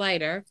 where's a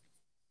lighter?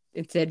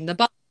 It's in the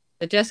box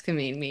that Jessica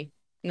made me.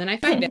 And then I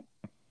find it.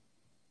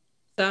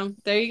 So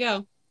there you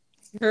go.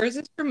 Hers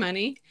is for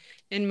money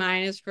and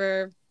mine is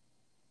for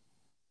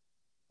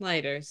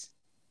lighters.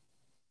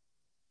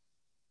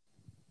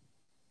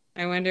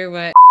 I wonder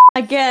what.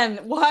 Again,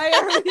 why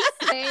are we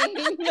saying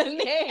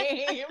the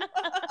name?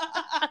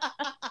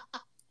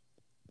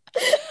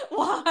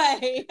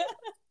 Why?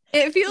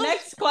 It feels.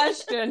 Next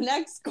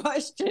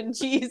question.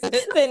 Jesus.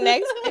 The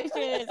next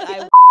question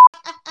is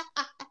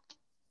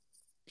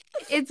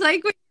It's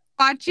like when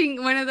you're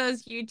watching one of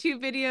those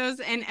YouTube videos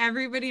and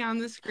everybody on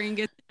the screen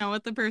gets to know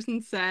what the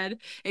person said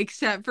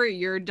except for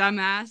your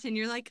dumbass, and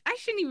you're like, I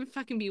shouldn't even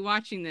fucking be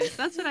watching this.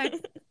 That's what I.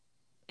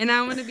 And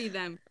I want to be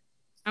them.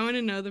 I want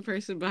to know the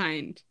person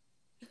behind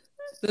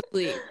the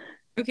bleep.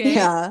 Okay.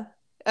 Yeah.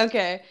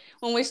 Okay.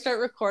 When we start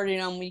recording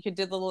them, we could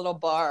do the little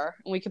bar,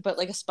 and we could put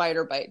like a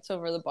spider bites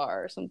over the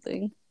bar or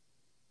something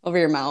over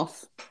your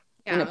mouth,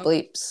 and it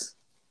bleeps.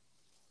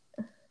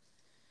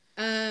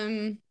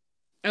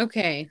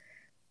 Okay.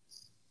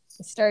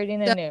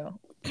 Starting anew.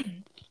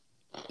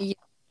 Yeah.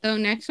 So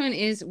next one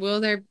is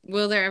will there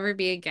ever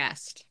be a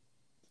guest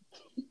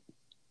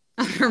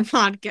on our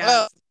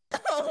podcast?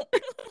 What?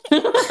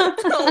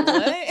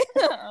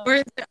 Or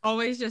is it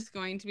always just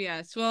going to be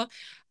us? Well,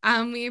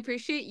 we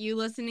appreciate you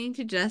listening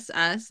to just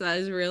us. That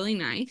is really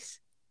nice.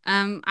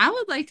 I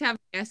would like to have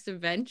a guest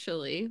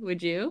eventually.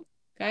 Would you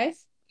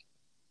guys?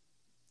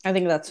 I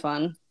think that's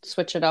fun.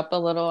 Switch it up a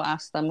little,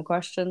 ask them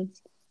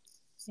questions.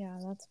 Yeah,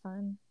 that's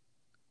fun.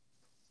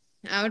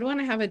 I would want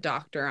to have a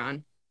doctor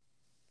on.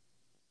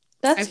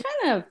 That's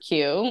kind of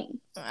cute.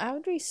 That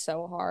would be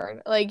so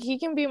hard. Like, he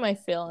can be my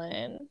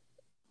fill-in.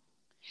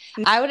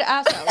 I would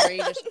ask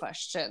outrageous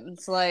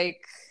questions.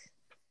 Like,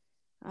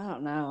 I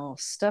don't know.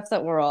 Stuff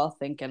that we're all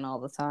thinking all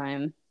the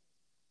time.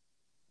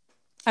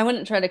 I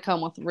wouldn't try to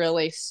come with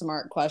really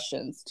smart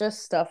questions.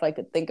 Just stuff I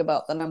could think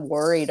about that I'm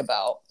worried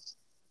about.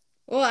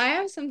 Well, I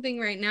have something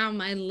right now.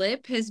 My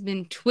lip has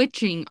been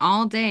twitching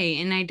all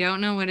day and I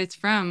don't know what it's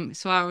from.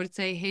 So I would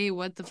say, hey,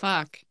 what the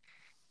fuck?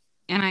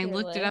 And I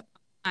looked it up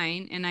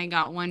online and I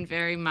got one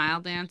very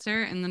mild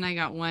answer and then I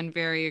got one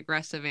very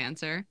aggressive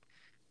answer.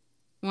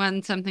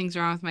 One, something's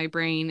wrong with my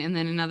brain, and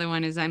then another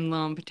one is I'm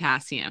low in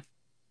potassium.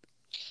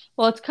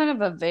 Well, it's kind of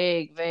a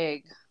vague.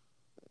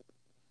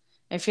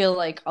 I feel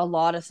like a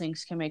lot of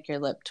things can make your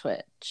lip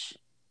twitch.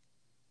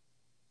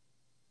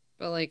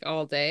 But like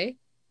all day?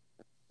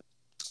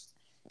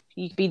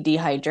 You could be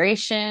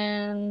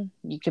dehydration.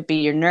 You could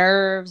be your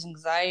nerves,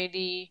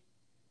 anxiety.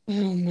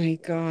 Oh my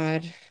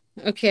god.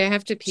 Okay, I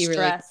have to pee.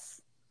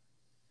 Stress.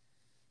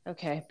 Really.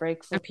 Okay,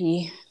 break for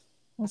pee.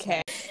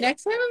 Okay.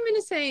 Next time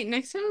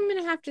I'm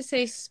gonna have to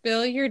say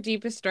spill your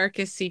deepest,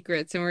 darkest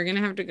secrets, and we're gonna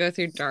have to go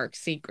through dark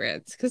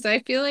secrets because I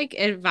feel like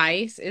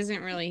advice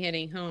isn't really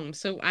hitting home.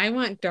 So I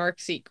want dark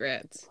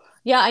secrets.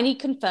 Yeah, I need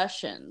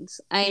confessions.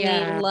 I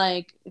need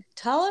like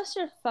tell us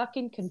your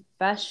fucking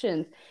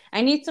confessions.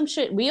 I need some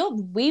shit. We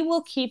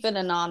will keep it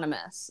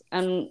anonymous.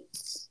 And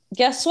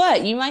guess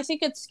what? You might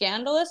think it's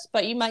scandalous,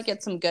 but you might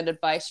get some good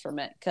advice from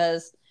it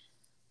because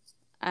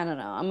I don't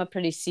know. I'm a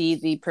pretty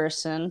seedy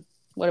person.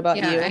 What about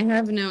you? I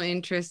have no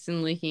interest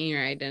in leaking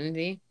your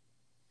identity.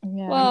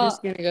 Yeah. Well, I'm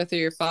just gonna go through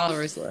your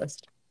followers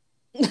list.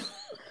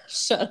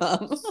 Shut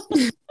up.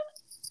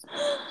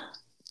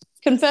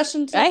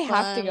 Confessions. I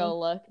have to go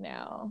look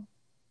now.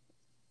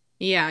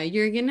 Yeah,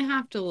 you're gonna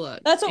have to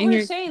look. That's what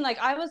we're saying. Like,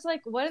 I was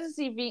like, what is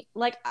he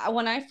like?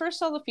 When I first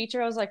saw the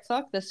feature, I was like,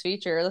 fuck this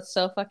feature. That's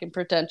so fucking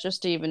pretentious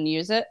to even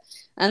use it.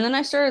 And then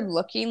I started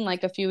looking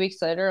like a few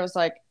weeks later. I was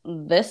like,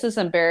 this is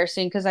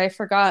embarrassing because I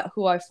forgot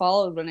who I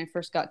followed when I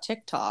first got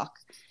TikTok.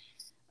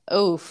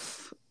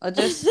 Oof.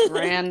 Just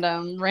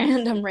random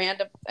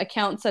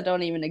accounts that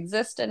don't even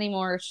exist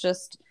anymore. It's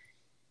just,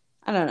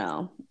 I don't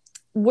know.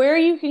 Where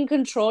you can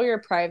control your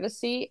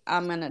privacy,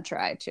 I'm going to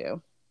try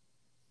to.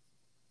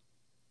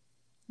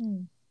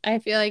 I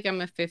feel like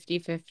I'm a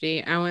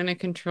 50-50. I want to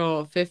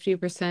control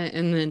 50%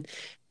 and then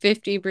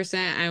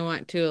 50% I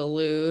want to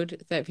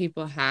elude that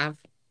people have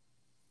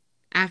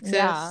access.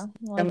 Yeah,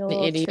 like I'm an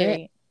idiot.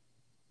 Treat.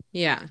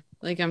 Yeah,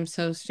 like I'm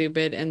so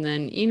stupid. And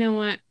then you know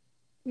what?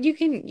 You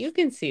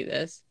can see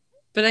this,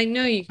 but I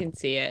know you can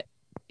see it.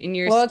 And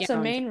you're well, it's the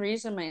main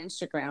reason my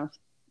Instagram.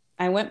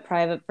 I went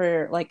private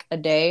for like a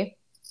day.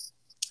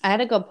 I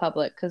had to go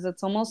public because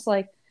it's almost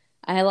like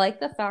I like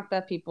the fact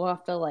that people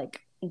have to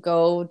like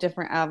go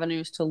different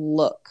avenues to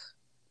look,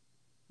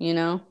 you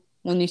know,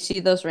 when you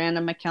see those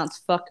random accounts,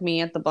 fuck me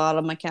at the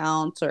bottom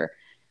accounts, or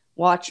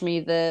watch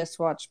me this,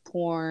 watch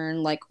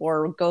porn, like,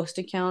 or ghost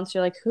accounts,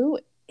 you're like, who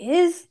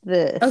is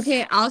this?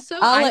 Okay, also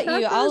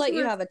I'll let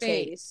you have a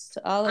taste.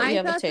 I'll let you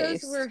have a taste. I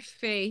thought those were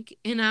fake,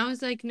 and I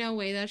was like, no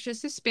way, that's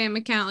just a spam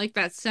account, like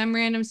that's some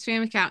random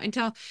spam account,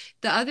 until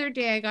the other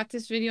day I got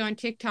this video on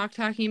TikTok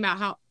talking about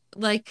how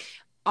like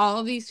all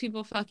of these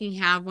people fucking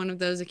have one of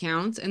those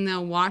accounts and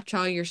they'll watch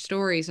all your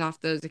stories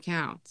off those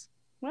accounts.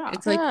 Wow.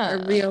 It's like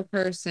a real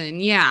person.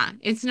 Yeah.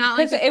 It's not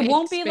like it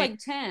won't be like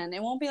 10.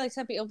 It won't be like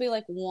 10. It'll be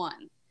like 1.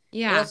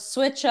 Yeah. It'll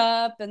switch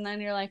up and then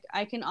you're like,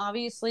 I can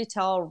obviously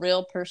tell a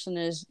real person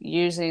is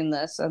using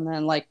this, and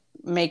then like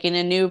making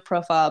a new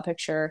profile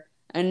picture,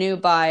 a new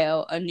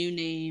bio, a new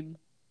name.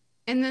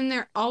 And then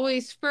they're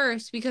always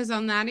first because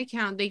on that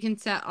account they can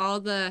set all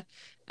the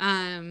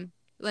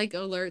like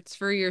alerts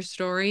for your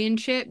story and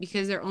shit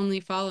because they're only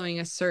following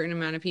a certain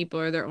amount of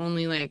people, or they're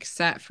only like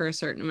set for a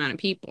certain amount of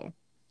people.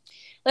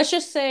 Let's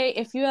just say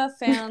if you have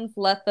fans,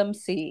 let them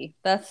see.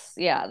 That's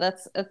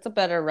a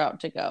better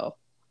route to go.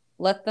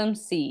 Let them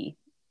see.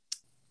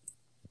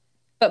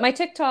 But my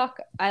TikTok,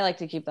 I like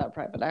to keep that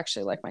private. I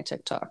actually like my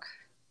TikTok.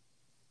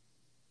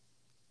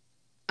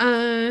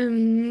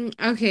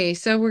 Okay,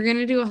 so we're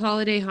gonna do a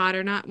holiday hot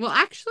or not. Well,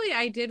 actually,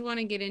 I did want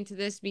to get into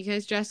this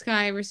because Jessica,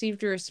 I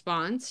received a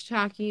response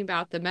talking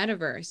about the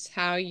metaverse,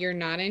 how you're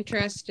not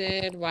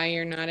interested, why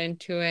you're not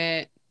into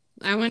it.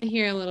 I want to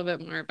hear a little bit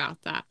more about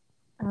that.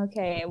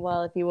 Okay,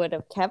 well, if you would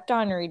have kept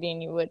on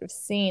reading, you would have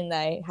seen that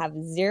I have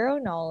zero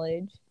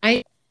knowledge.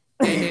 I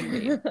did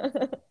read.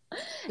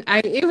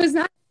 It was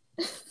not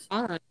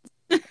on.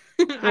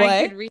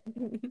 I could read.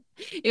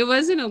 It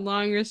wasn't a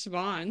long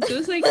response. It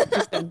was like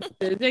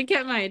it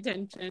kept my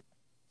attention.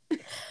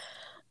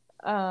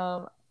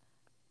 I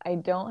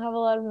don't have a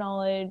lot of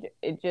knowledge.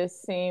 It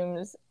just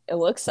seems it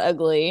looks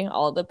ugly.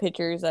 All the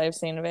pictures I've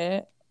seen of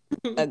it,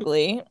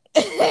 ugly,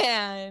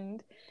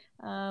 and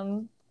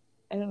I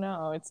don't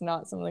know. It's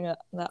not something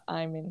that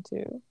I'm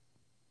into.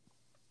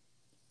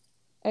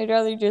 I'd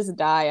rather just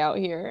die out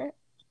here.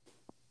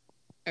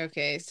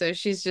 Okay, so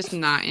she's just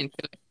not into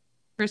it.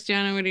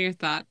 Christiana, what are your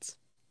thoughts?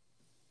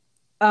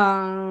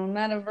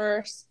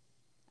 Metaverse.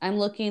 I'm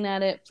looking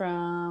at it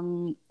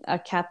from a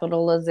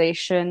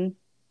capitalization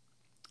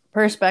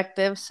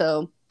perspective.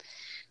 So,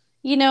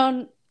 you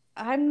know,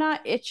 I'm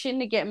not itching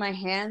to get my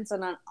hands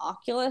on an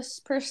Oculus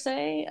per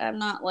se. I'm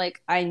not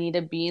like, I need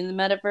to be in the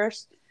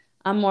metaverse.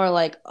 I'm more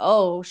like,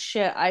 oh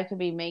shit, I could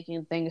be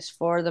making things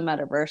for the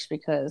metaverse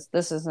because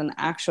this is an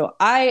actual.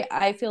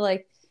 I feel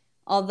like,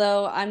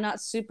 although I'm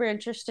not super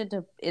interested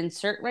to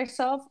insert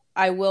myself,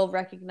 I will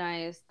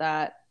recognize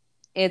that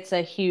it's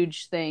a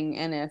huge thing.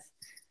 And if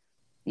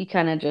you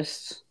kind of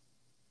just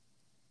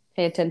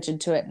pay attention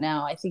to it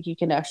now, I think you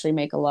can actually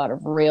make a lot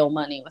of real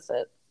money with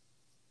it.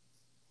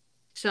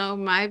 So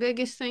my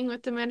biggest thing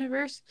with the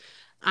metaverse,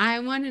 I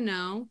want to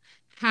know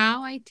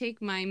how I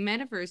take my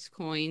metaverse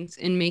coins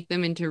and make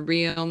them into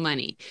real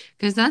money,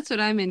 because that's what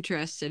I'm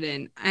interested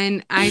in.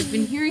 And I've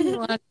been hearing a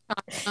lot of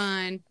talk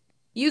on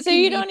you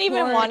don't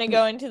even want to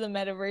go into the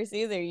metaverse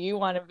either. You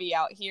want to be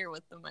out here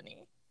with the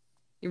money.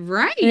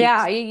 Right.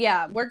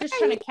 Yeah. We're just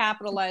trying to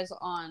capitalize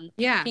on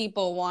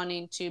people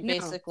wanting to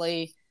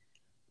basically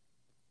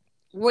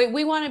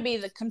we want to be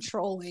the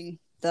controlling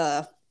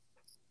the.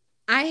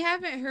 I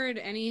haven't heard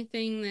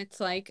anything that's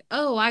like,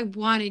 oh, I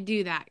want to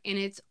do that, and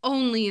it's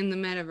only in the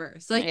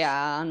metaverse. Like,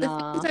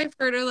 the things I've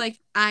heard are like,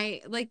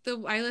 I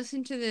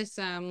listened to this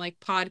like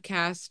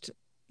podcast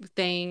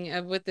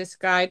thing with this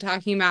guy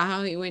talking about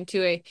how he went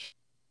to a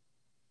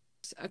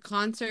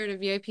concert, a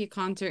VIP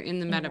concert in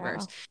the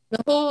metaverse. Yeah.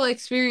 The whole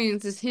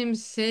experience is him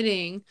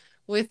sitting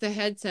with the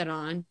headset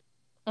on.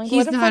 Like,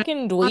 he's what a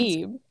fucking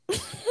dweeb.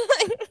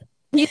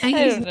 Yeah, I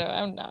don't know.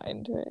 I'm not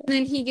into it.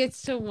 Then he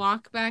gets to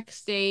walk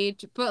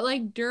backstage. But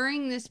like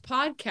during this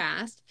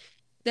podcast,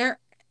 they're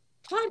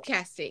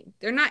podcasting.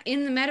 They're not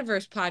in the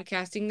metaverse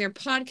podcasting. They're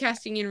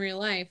podcasting in real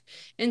life.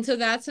 And so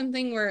that's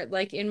something where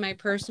like in my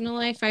personal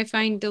life, I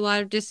find a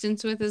lot of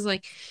distance with is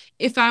like,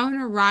 if I want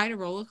to ride a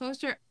roller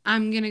coaster,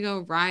 I'm going to go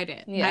ride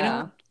it.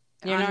 Yeah.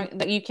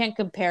 You can't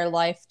compare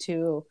life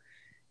to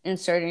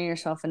inserting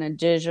yourself in a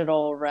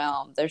digital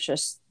realm. There's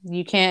just,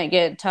 you can't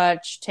get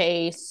touch,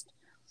 taste,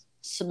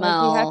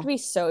 smell. Like, you have to be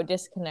so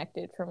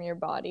disconnected from your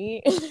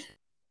body to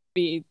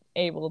be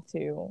able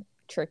to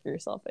trick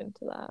yourself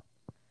into that.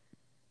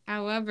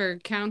 However,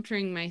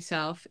 countering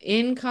myself,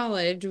 in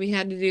college, we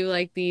had to do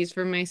like these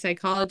for my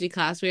psychology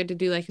class. We had to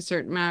do like a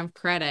certain amount of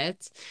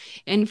credits.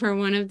 And for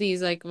one of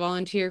these like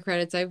volunteer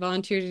credits, I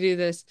volunteered to do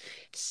this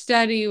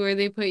study where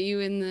they put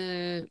you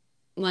in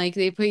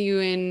they put you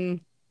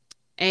in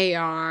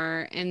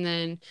AR and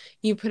then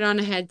you put on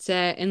a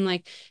headset and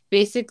like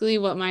basically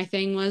what my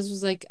thing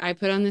was like I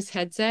put on this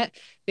headset,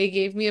 they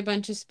gave me a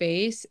bunch of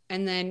space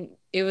and then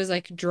it was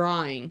like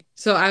drawing.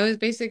 So I was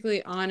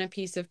basically on a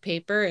piece of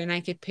paper and I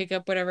could pick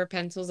up whatever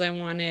pencils I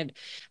wanted.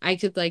 I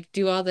could like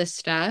do all this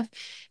stuff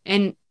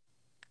and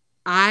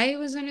I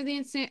was under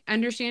the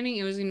understanding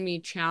it was going to be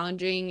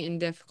challenging and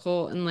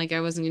difficult and like I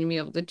wasn't going to be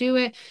able to do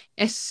it.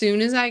 As soon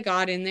as I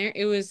got in there,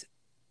 it was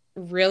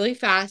really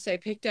fast. I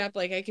picked up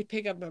I could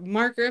pick up a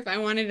marker if I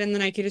wanted and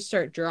then I could just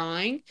start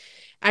drawing.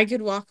 I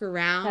could walk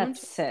around.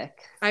 That's sick.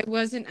 I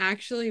wasn't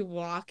actually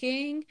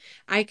walking.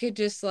 I could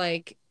just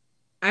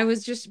I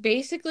was just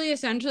basically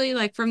essentially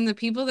like from the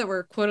people that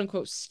were quote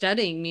unquote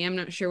studying me. I'm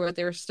not sure what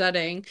they were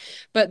studying,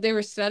 but they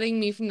were studying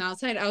me from the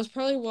outside. I was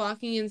probably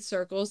walking in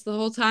circles the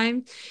whole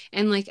time.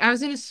 And like I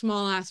was in a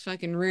small ass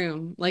fucking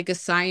room, like a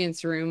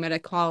science room at a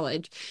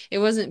college. It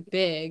wasn't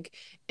big.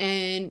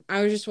 And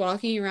I was just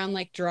walking around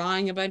like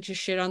drawing a bunch of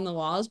shit on the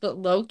walls. But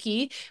low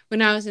key,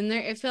 when I was in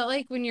there, it felt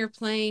like when you're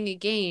playing a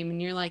game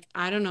and you're like,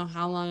 I don't know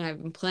how long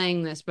I've been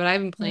playing this, but I've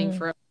been playing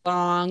for a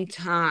long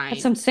time.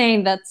 That's what I'm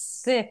saying. That's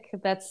sick.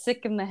 That's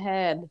sick in the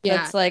head. Yeah.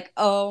 That's like,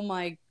 oh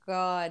my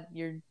God,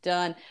 you're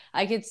done.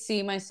 I could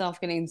see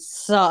myself getting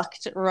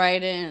sucked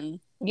right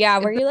in. Yeah,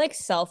 were you like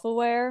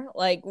self-aware?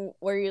 Like,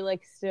 were you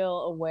like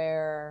still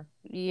aware?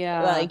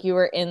 Yeah. Like you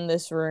were in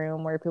this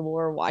room where people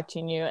were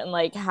watching you and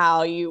like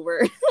how you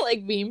were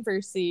like being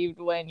perceived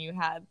when you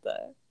had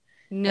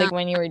like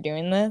when you were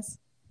doing this?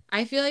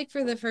 I feel like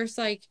for the first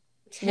 10...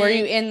 Were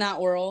you in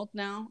that world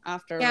now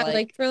after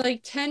like for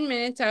 10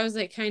 minutes I was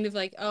like kind of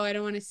like, oh, I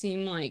don't want to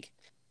seem like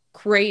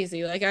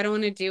crazy. Like I don't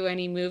want to do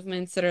any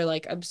movements that are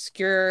like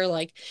obscure.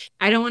 Like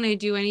I don't want to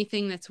do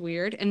anything that's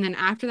weird. And then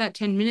after that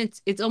 10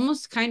 minutes, it's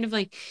almost kind of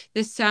like,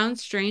 this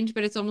sounds strange,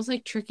 but it's almost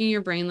like tricking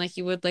your brain like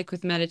you would like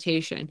with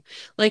meditation.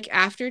 Like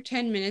after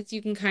 10 minutes,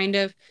 you can kind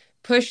of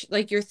push,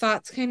 like your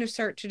thoughts kind of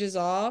start to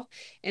dissolve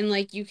and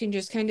like you can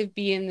just kind of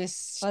be in this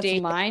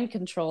state. That's mind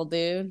control,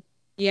 dude.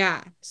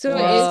 Yeah. So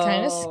it's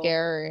kind of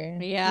scary.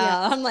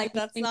 Yeah. I'm like,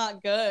 that's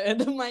not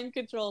good. Mind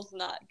control's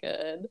not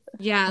good.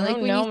 Yeah. I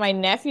don't know. My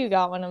nephew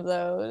got one of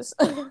those.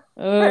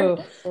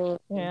 Oh.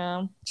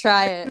 Yeah.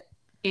 Try it.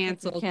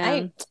 Canceled.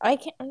 I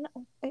can't.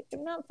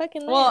 I'm not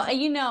fucking there.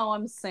 Well,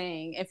 I'm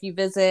saying if you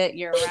visit,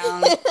 you're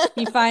around,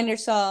 you find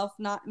yourself,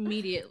 not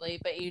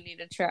immediately, but you need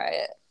to try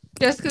it.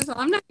 Jessica's,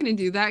 I'm not going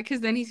to do that because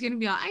then he's going to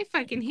be like, I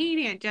fucking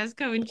hate Aunt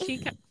Jessica when she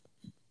comes.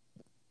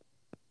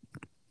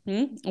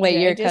 Wait,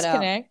 you're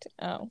disconnect?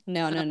 Cut out. Oh.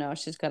 No.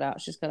 She's cut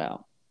out.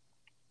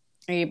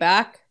 Are you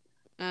back?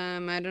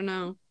 I don't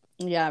know.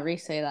 Yeah,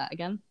 re-say that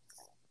again.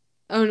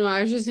 Oh, no,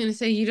 I was just going to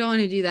say you don't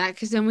want to do that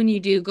because then when you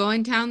do go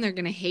in town, they're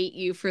going to hate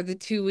you for the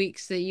 2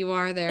 weeks that you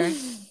are there.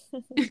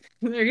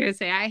 They're going to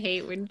say, I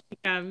hate when she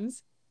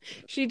comes.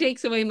 She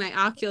takes away my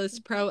Oculus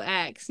Pro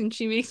X and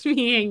she makes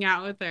me hang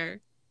out with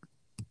her.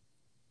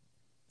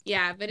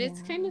 Yeah, but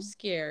it's kind of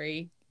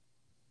scary.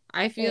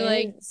 I feel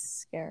like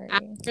scary.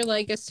 After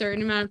like a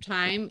certain amount of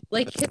time,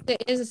 like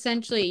it is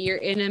essentially you're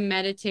in a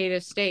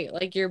meditative state.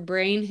 Like your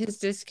brain has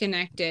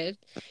disconnected.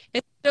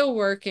 It's still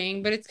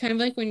working, but it's kind of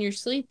like when you're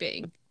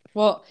sleeping.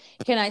 Well,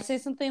 can I say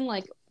something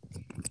like,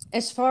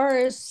 as far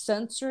as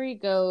sensory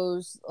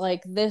goes,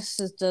 like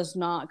does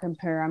not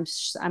compare.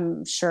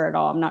 I'm sure at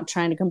all. I'm not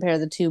trying to compare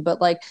the two,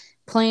 but like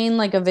playing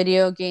like a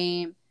video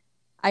game,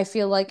 I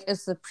feel like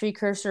is the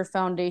precursor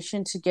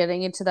foundation to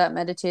getting into that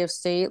meditative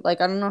state.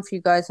 Like, I don't know if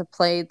you guys have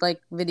played like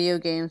video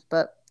games,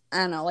 but I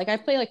don't know. Like I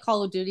play like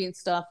Call of Duty and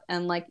stuff,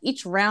 and like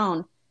each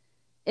round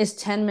is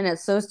 10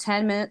 minutes. Those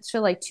 10 minutes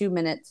feel like 2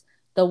 minutes.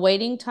 The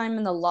waiting time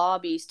in the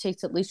lobbies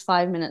takes at least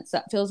 5 minutes.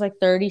 That feels like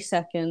 30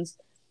 seconds.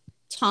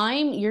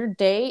 Your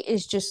day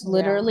is just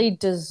literally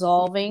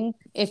dissolving.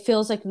 It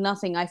feels like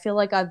nothing. I feel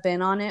like I've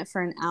been on it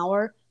for an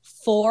hour.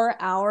 4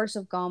 hours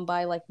have gone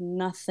by like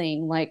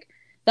nothing. Like,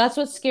 that's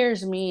what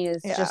scares me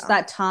is just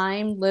that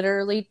time,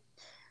 literally.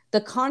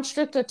 The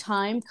construct of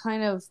time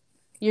kind of,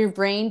 your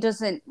brain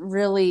doesn't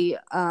really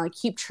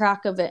keep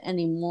track of it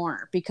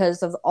anymore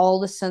because of all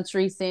the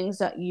sensory things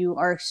that you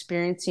are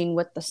experiencing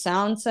with the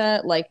sound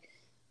set. Like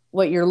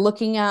what you're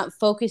looking at,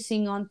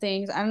 focusing on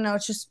things. I don't know.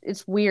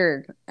 It's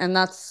weird. And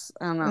that's,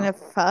 I don't know. And it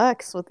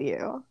fucks with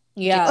you.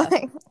 Yeah.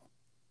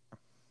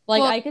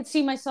 Like, I could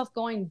see myself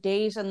going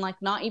days and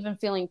like not even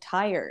feeling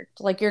tired.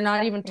 Like, you're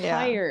not even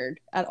tired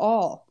at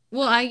all.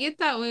 Well, I get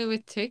that way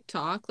with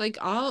TikTok. Like,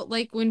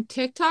 when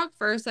TikTok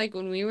first, like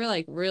when we were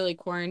like really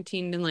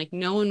quarantined and like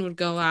no one would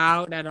go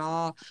out at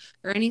all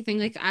or anything,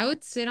 like I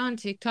would sit on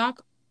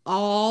TikTok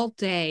all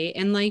day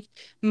and like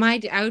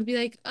I would be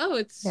like, oh,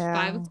 it's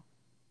 5 o'clock.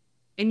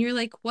 And you're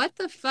like, what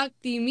the fuck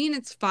do you mean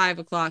it's 5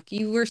 o'clock?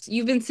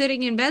 You've been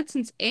sitting in bed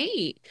since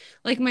 8.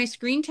 Like my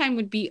screen time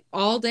would be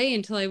all day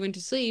until I went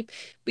to sleep.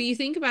 But you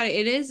think about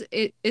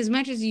it as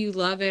much as you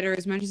love it or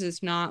as much as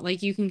it's not,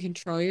 like you can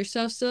control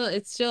yourself still,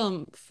 it's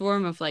still a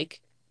form of like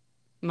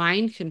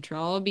mind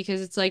control because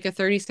it's like a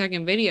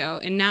 30-second video.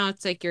 And now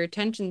it's like your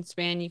attention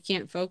span, you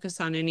can't focus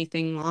on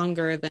anything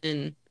longer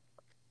than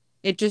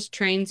it just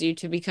trains you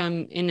to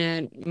become in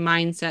a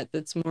mindset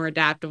that's more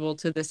adaptable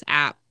to this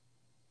app.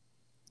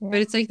 But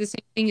it's like the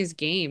same thing as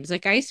games.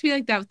 Like I used to be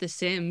like that with The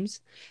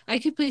Sims. I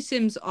could play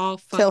Sims all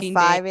fucking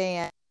till 5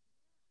 a.m.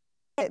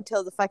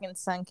 Till the fucking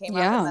sun came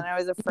up, and then I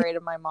was afraid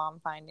of my mom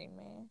finding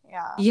me.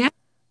 Yeah.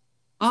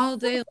 All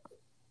day,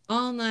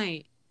 all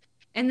night.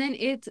 And then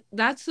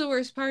that's the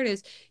worst part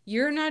is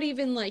you're not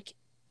even like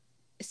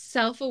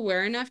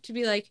self-aware enough to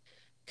be like,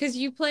 because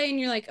you play and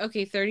you're like,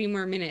 okay, 30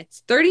 more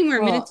minutes. 30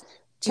 more minutes.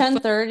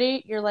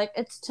 10:30, you're like,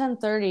 it's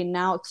 10:30,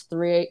 now it's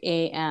 3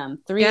 a.m.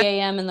 3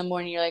 a.m. in the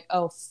morning, you're like,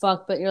 oh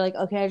fuck, but you're like,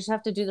 okay, I just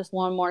have to do this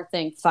one more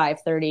thing,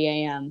 5:30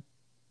 a.m.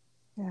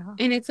 Yeah.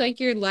 And it's like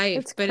your life,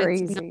 it's but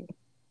crazy.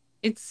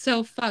 It's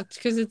so fucked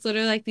because it's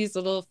literally like these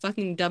little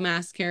fucking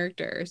dumbass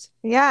characters.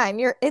 Yeah, and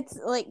it's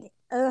like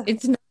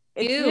it's not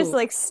it's just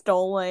like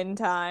stolen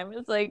time.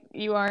 It's like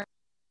you aren't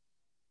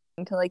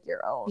into like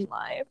your own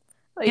life.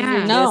 Like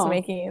you're just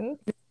making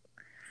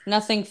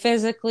nothing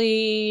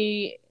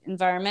physically,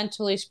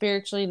 environmentally,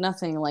 spiritually,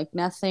 nothing. Like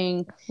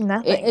nothing.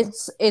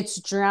 It's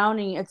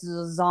drowning. It's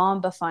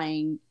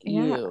zombifying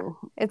you.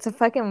 It's a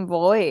fucking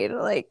void.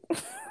 Like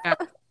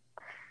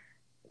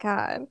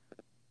God.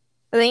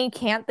 But then you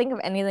can't think of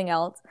anything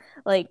else.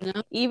 Like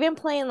even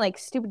playing like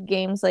stupid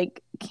games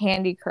like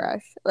Candy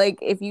Crush. Like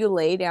if you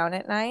lay down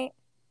at night,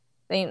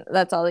 then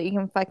that's all that you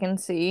can fucking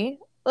see.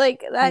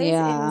 Like that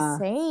is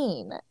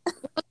insane.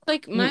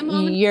 Like my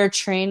mom, you're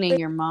training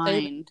your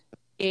mind.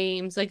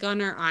 Games like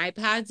on our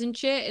iPads and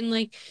shit, and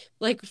like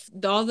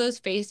all those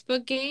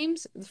Facebook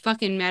games,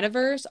 fucking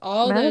Metaverse,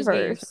 those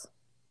games.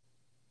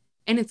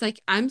 And it's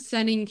like I'm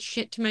sending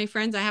shit to my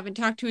friends I haven't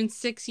talked to in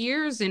 6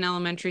 years in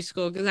elementary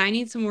school because I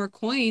need some more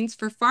coins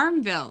for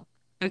Farmville.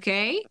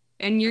 Okay?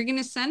 And you're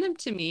gonna send them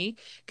to me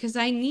because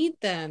I need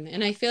them.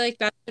 And I feel like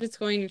that's what it's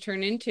going to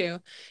turn into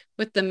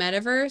with the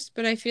Metaverse.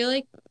 But I feel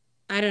like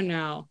I don't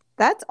know.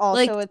 That's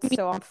also what's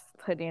so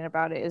off-putting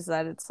about it is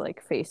that it's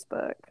like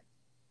Facebook.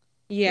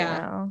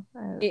 Yeah,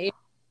 it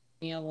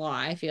me a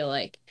lot. I feel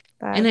like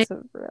that's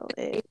real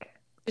ick.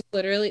 It's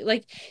literally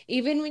like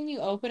even when you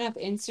open up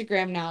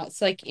Instagram now,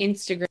 it's like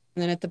Instagram,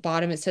 and then at the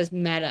bottom it says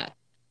Meta.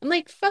 I'm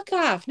like, fuck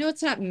off! No,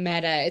 it's not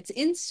Meta. It's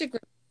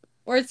Instagram,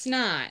 or it's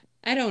not.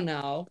 I don't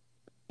know.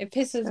 It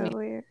pisses me.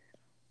 Weird.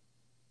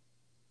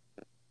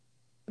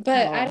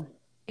 But I don't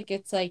think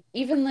it's like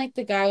even like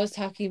the guy was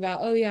talking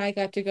about. Oh yeah, I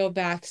got to go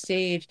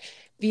backstage,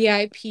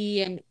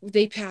 VIP, and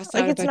they pass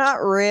out. Like it's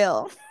not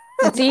real.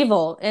 It's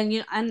evil, and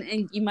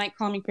you might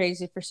call me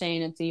crazy for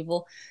saying it's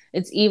evil.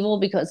 It's evil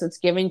because it's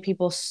giving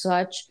people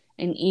such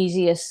an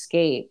easy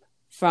escape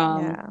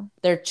from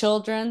their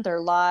children,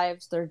 their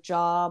lives, their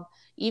job.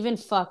 Even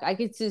I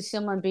could see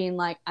someone being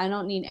like, I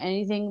don't need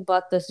anything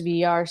but this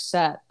VR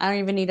set. I don't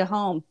even need a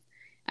home.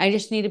 I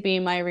just need to be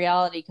in my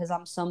reality because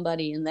I'm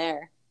somebody in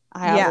there.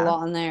 I have a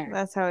lot in there.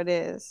 That's how it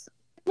is.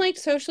 Like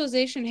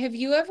socialization, have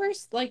you ever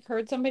like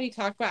heard somebody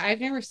talk about, I've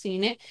never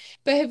seen it,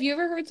 but have you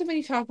ever heard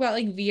somebody talk about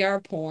like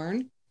VR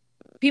porn?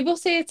 People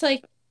say it's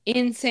like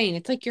insane.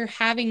 It's like you're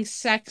having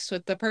sex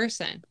with the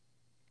person.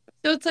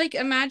 So it's like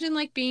imagine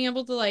like being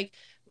able to like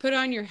put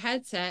on your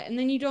headset and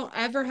then you don't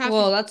ever have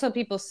that's what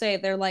people say.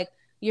 They're like,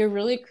 you're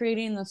really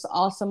creating this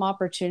awesome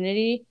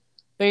opportunity,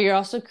 but you're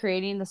also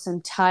creating this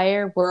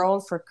entire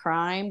world for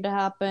crime to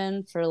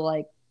happen, for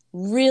like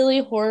really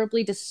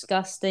horribly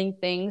disgusting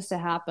things to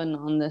happen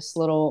on this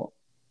little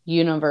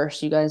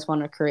universe you guys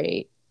want to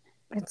create.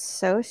 It's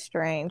so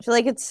strange.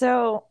 Like it's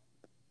so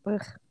I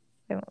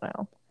don't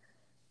know.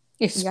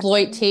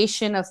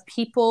 Exploitation of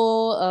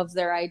people, of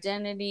their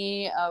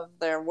identity, of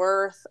their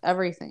worth,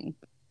 everything.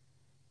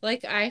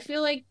 Like I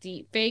feel like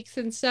deep fakes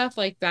and stuff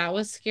like that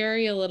was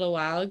scary a little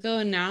while ago,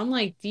 and now I'm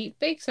like deep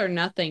fakes are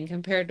nothing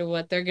compared to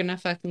what they're gonna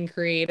fucking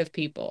create of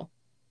people.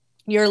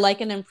 You're like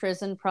an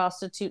imprisoned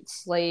prostitute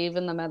slave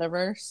in the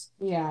metaverse.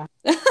 Yeah.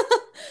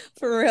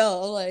 For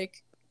real.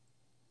 Like,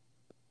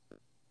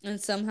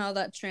 and somehow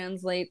that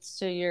translates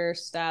to your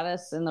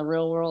status in the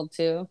real world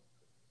too.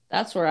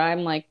 That's where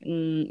I'm like, they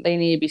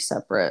need to be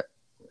separate.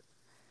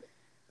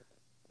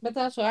 But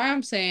that's what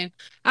I'm saying.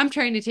 I'm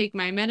trying to take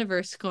my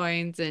metaverse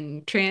coins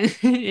and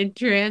and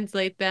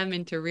translate them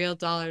into real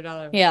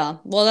dollar. Yeah.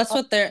 Well,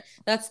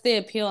 that's the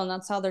appeal, and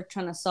that's how they're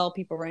trying to sell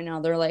people right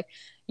now. They're like,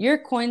 your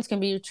coins can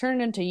be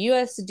turned into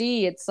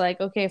USD. It's like,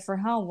 okay, for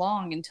how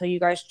long until you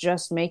guys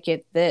just make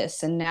it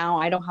this? And now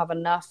I don't have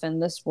enough in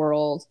this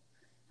world.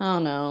 I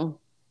don't know.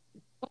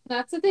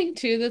 That's the thing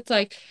too, that's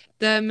like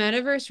the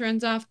metaverse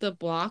runs off the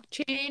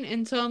blockchain.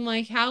 And so I'm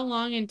like, how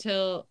long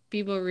until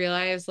people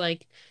realize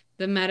like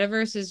the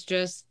metaverse is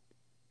just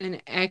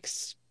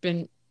it's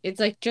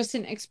like just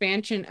an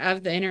expansion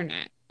of the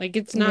internet. Like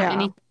it's not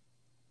any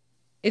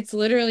it's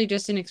literally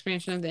just an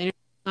expansion of the internet.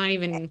 Not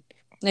even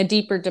a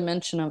deeper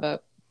dimension of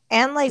it.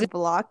 And like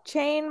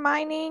blockchain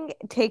mining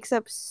takes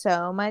up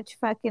so much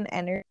fucking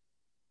energy.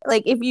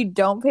 Like if you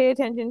don't pay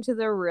attention to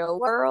the real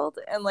world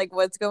and like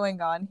what's going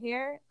on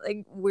here,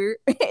 like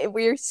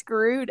we're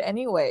screwed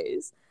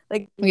anyways.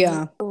 Like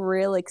yeah, no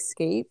real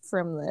escape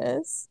from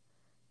this.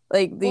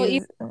 Like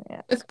these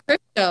with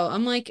crypto,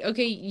 I'm like,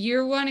 okay,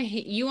 you want to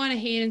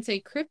hate and say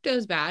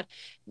crypto's bad.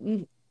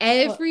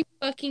 Every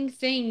fucking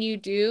thing you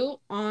do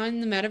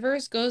on the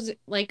metaverse goes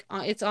like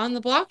it's on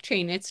the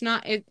blockchain. It's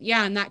not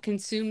and that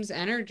consumes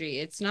energy.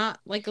 It's not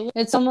like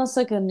it's almost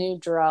like a new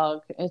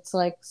drug. It's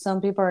like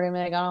some people are gonna be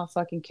like, I don't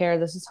fucking care.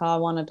 This is how I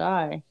want to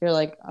die. You're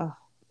like, oh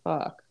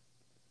fuck.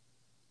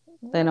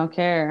 They don't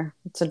care.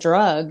 It's a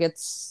drug.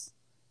 It's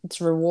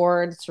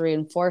reward. It's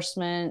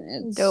reinforcement.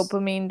 It's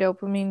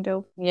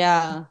dopamine.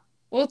 Yeah.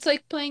 Well, it's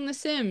like playing The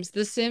Sims.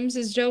 The Sims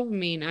is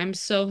dopamine. I'm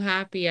so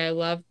happy. I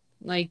love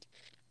like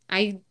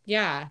I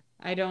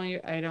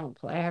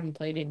haven't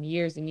played in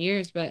years and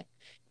years, but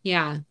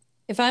yeah.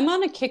 If I'm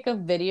on a kick of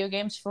video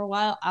games for a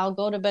while, I'll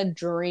go to bed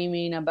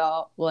dreaming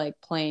about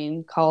like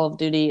playing Call of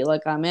Duty.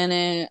 Like I'm in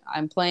it,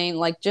 I'm playing.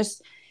 Like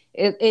just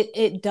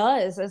it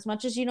does. As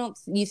much as you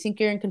think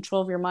you're in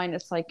control of your mind,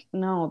 it's like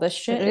no, this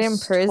shit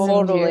is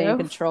totally in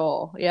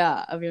control.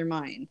 Yeah, of your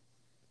mind.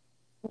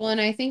 Well, and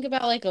I think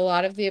about like a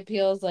lot of the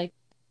appeals, like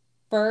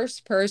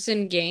first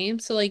person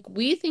games. So like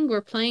we think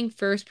we're playing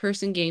first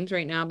person games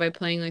right now by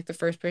playing like the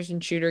first person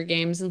shooter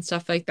games and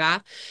stuff like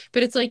that.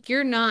 But it's like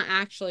you're not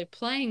actually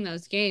playing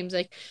those games.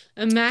 Like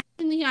imagine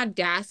the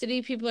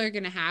audacity people are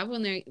gonna have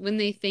when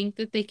they think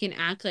that they can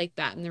act like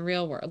that in the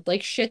real world.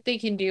 Like shit they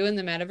can do in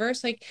the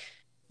metaverse. Like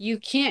you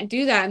can't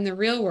do that in the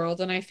real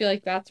world. And I feel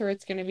like that's where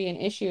it's gonna be an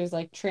issue is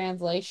like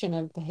translation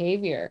of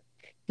behavior.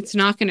 It's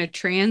not gonna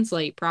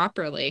translate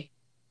properly.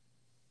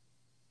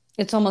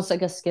 It's almost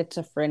like a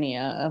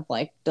schizophrenia of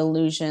like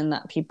delusion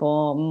that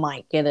people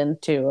might get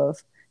into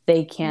of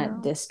they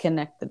can't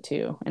disconnect the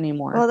two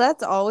anymore. Well,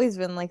 that's always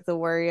been like the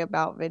worry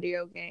about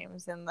video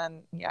games. And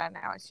then,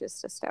 now it's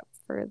just a step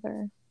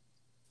further.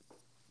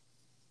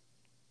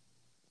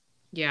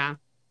 Yeah.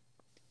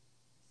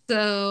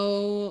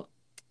 So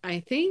I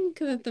think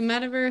that the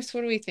metaverse,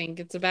 what do we think?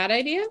 It's a bad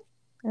idea?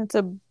 It's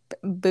a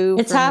boo.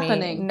 It's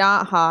happening. Me.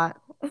 Not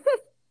hot.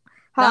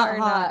 Not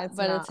hot,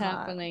 but it's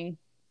happening.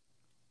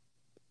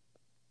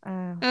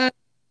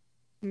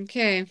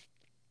 Okay.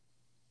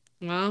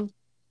 Well,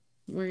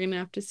 we're gonna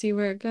have to see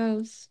where it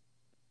goes.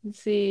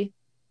 Let's see.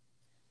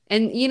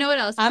 And you know what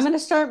else? I'm gonna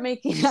start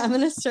making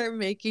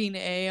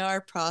AR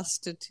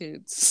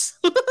prostitutes.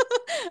 And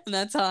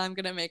that's how I'm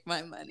gonna make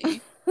my money.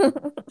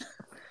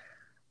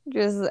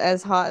 Just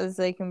as hot as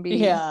they can be.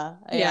 Yeah.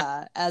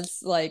 As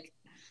like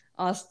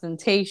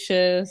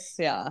ostentatious.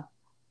 Yeah.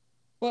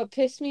 What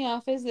pissed me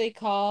off is they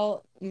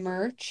call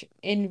merch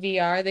in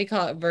VR, they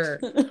call it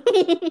vert.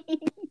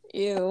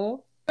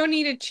 Ew. Don't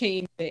need to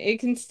change it. It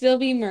can still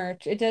be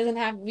merch. It doesn't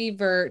have to be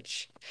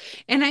Birch.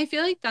 And I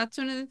feel like that's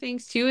one of the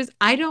things too is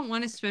I don't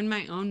want to spend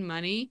my own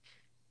money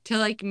to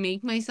like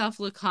make myself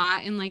look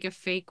hot in like a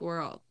fake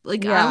world.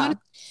 Like I want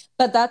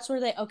But that's where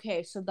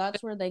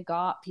that's where they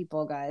got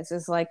people, guys.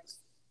 Is like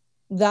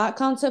that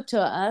concept to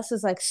us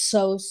is like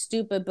so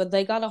stupid, but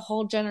they got a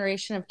whole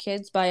generation of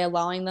kids by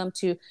allowing them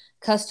to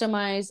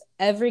customize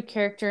every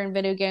character in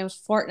video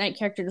games. Fortnite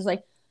characters,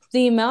 like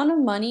the amount of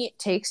money it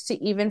takes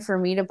to even for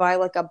me to buy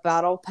like a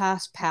battle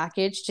pass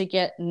package to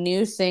get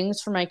new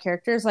things for my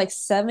characters, like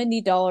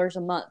 $70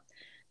 a month.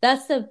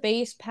 That's the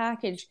base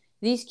package.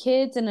 These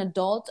kids and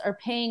adults are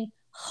paying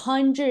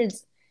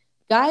hundreds.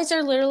 Guys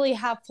are literally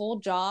have full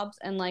jobs,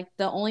 and like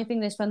the only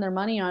thing they spend their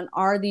money on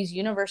are these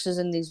universes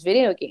and these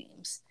video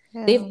games.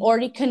 Yeah. They've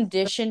already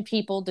conditioned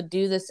people to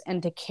do this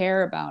and to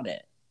care about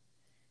it.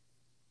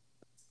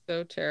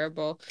 So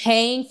terrible.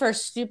 Paying for a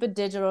stupid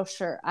digital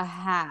shirt, a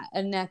hat,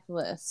 a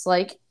necklace,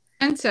 like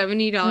and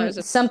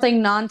 $70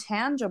 something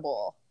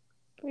non-tangible.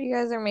 You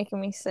guys are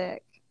making me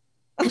sick.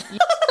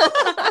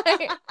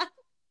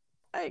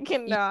 I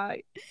cannot.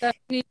 $70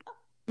 a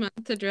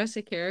month to dress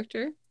a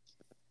character?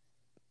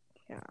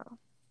 Yeah.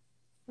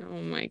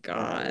 Oh my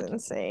god. That's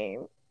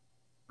insane.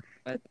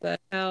 What the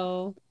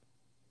hell?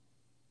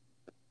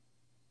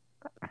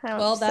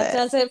 Well, that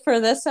does it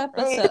for this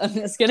episode. I'm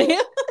just kidding.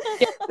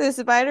 The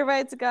spider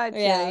bites got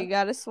you. Yeah. You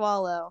gotta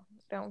swallow.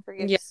 Don't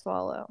forget to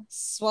swallow.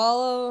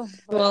 Swallow.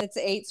 Well, it's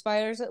 8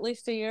 spiders at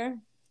least a year.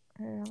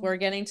 Yeah. We're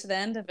getting to the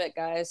end of it,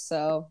 guys.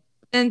 So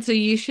And so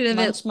you should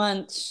have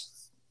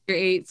months. Your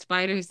 8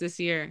 spiders this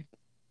year.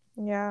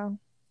 Yeah.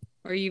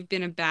 Or you've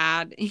been a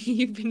bad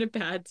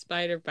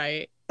spider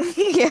bite.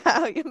 Yeah,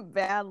 like a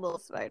bad little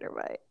spider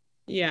bite.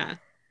 Yeah.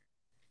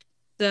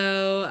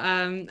 So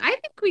I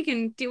think we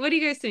can do. What do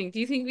you guys think? Do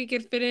you think we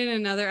could fit in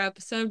another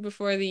episode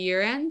before the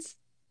year ends?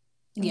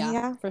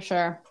 Yeah, for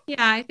sure. Yeah,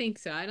 I think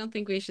so. I don't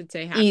think we should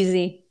say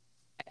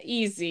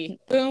easy.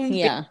 Boom.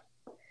 Yeah.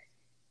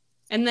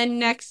 And then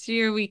next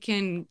year we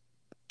can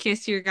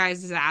kiss your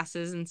guys'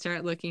 asses and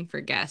start looking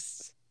for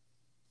guests.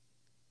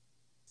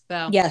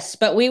 So yes,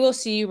 but we will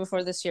see you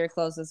before this year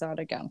closes out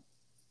again.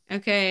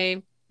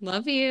 Okay.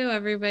 Love you,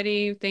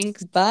 everybody.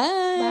 Thanks. Bye.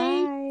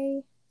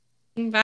 Bye. Bye.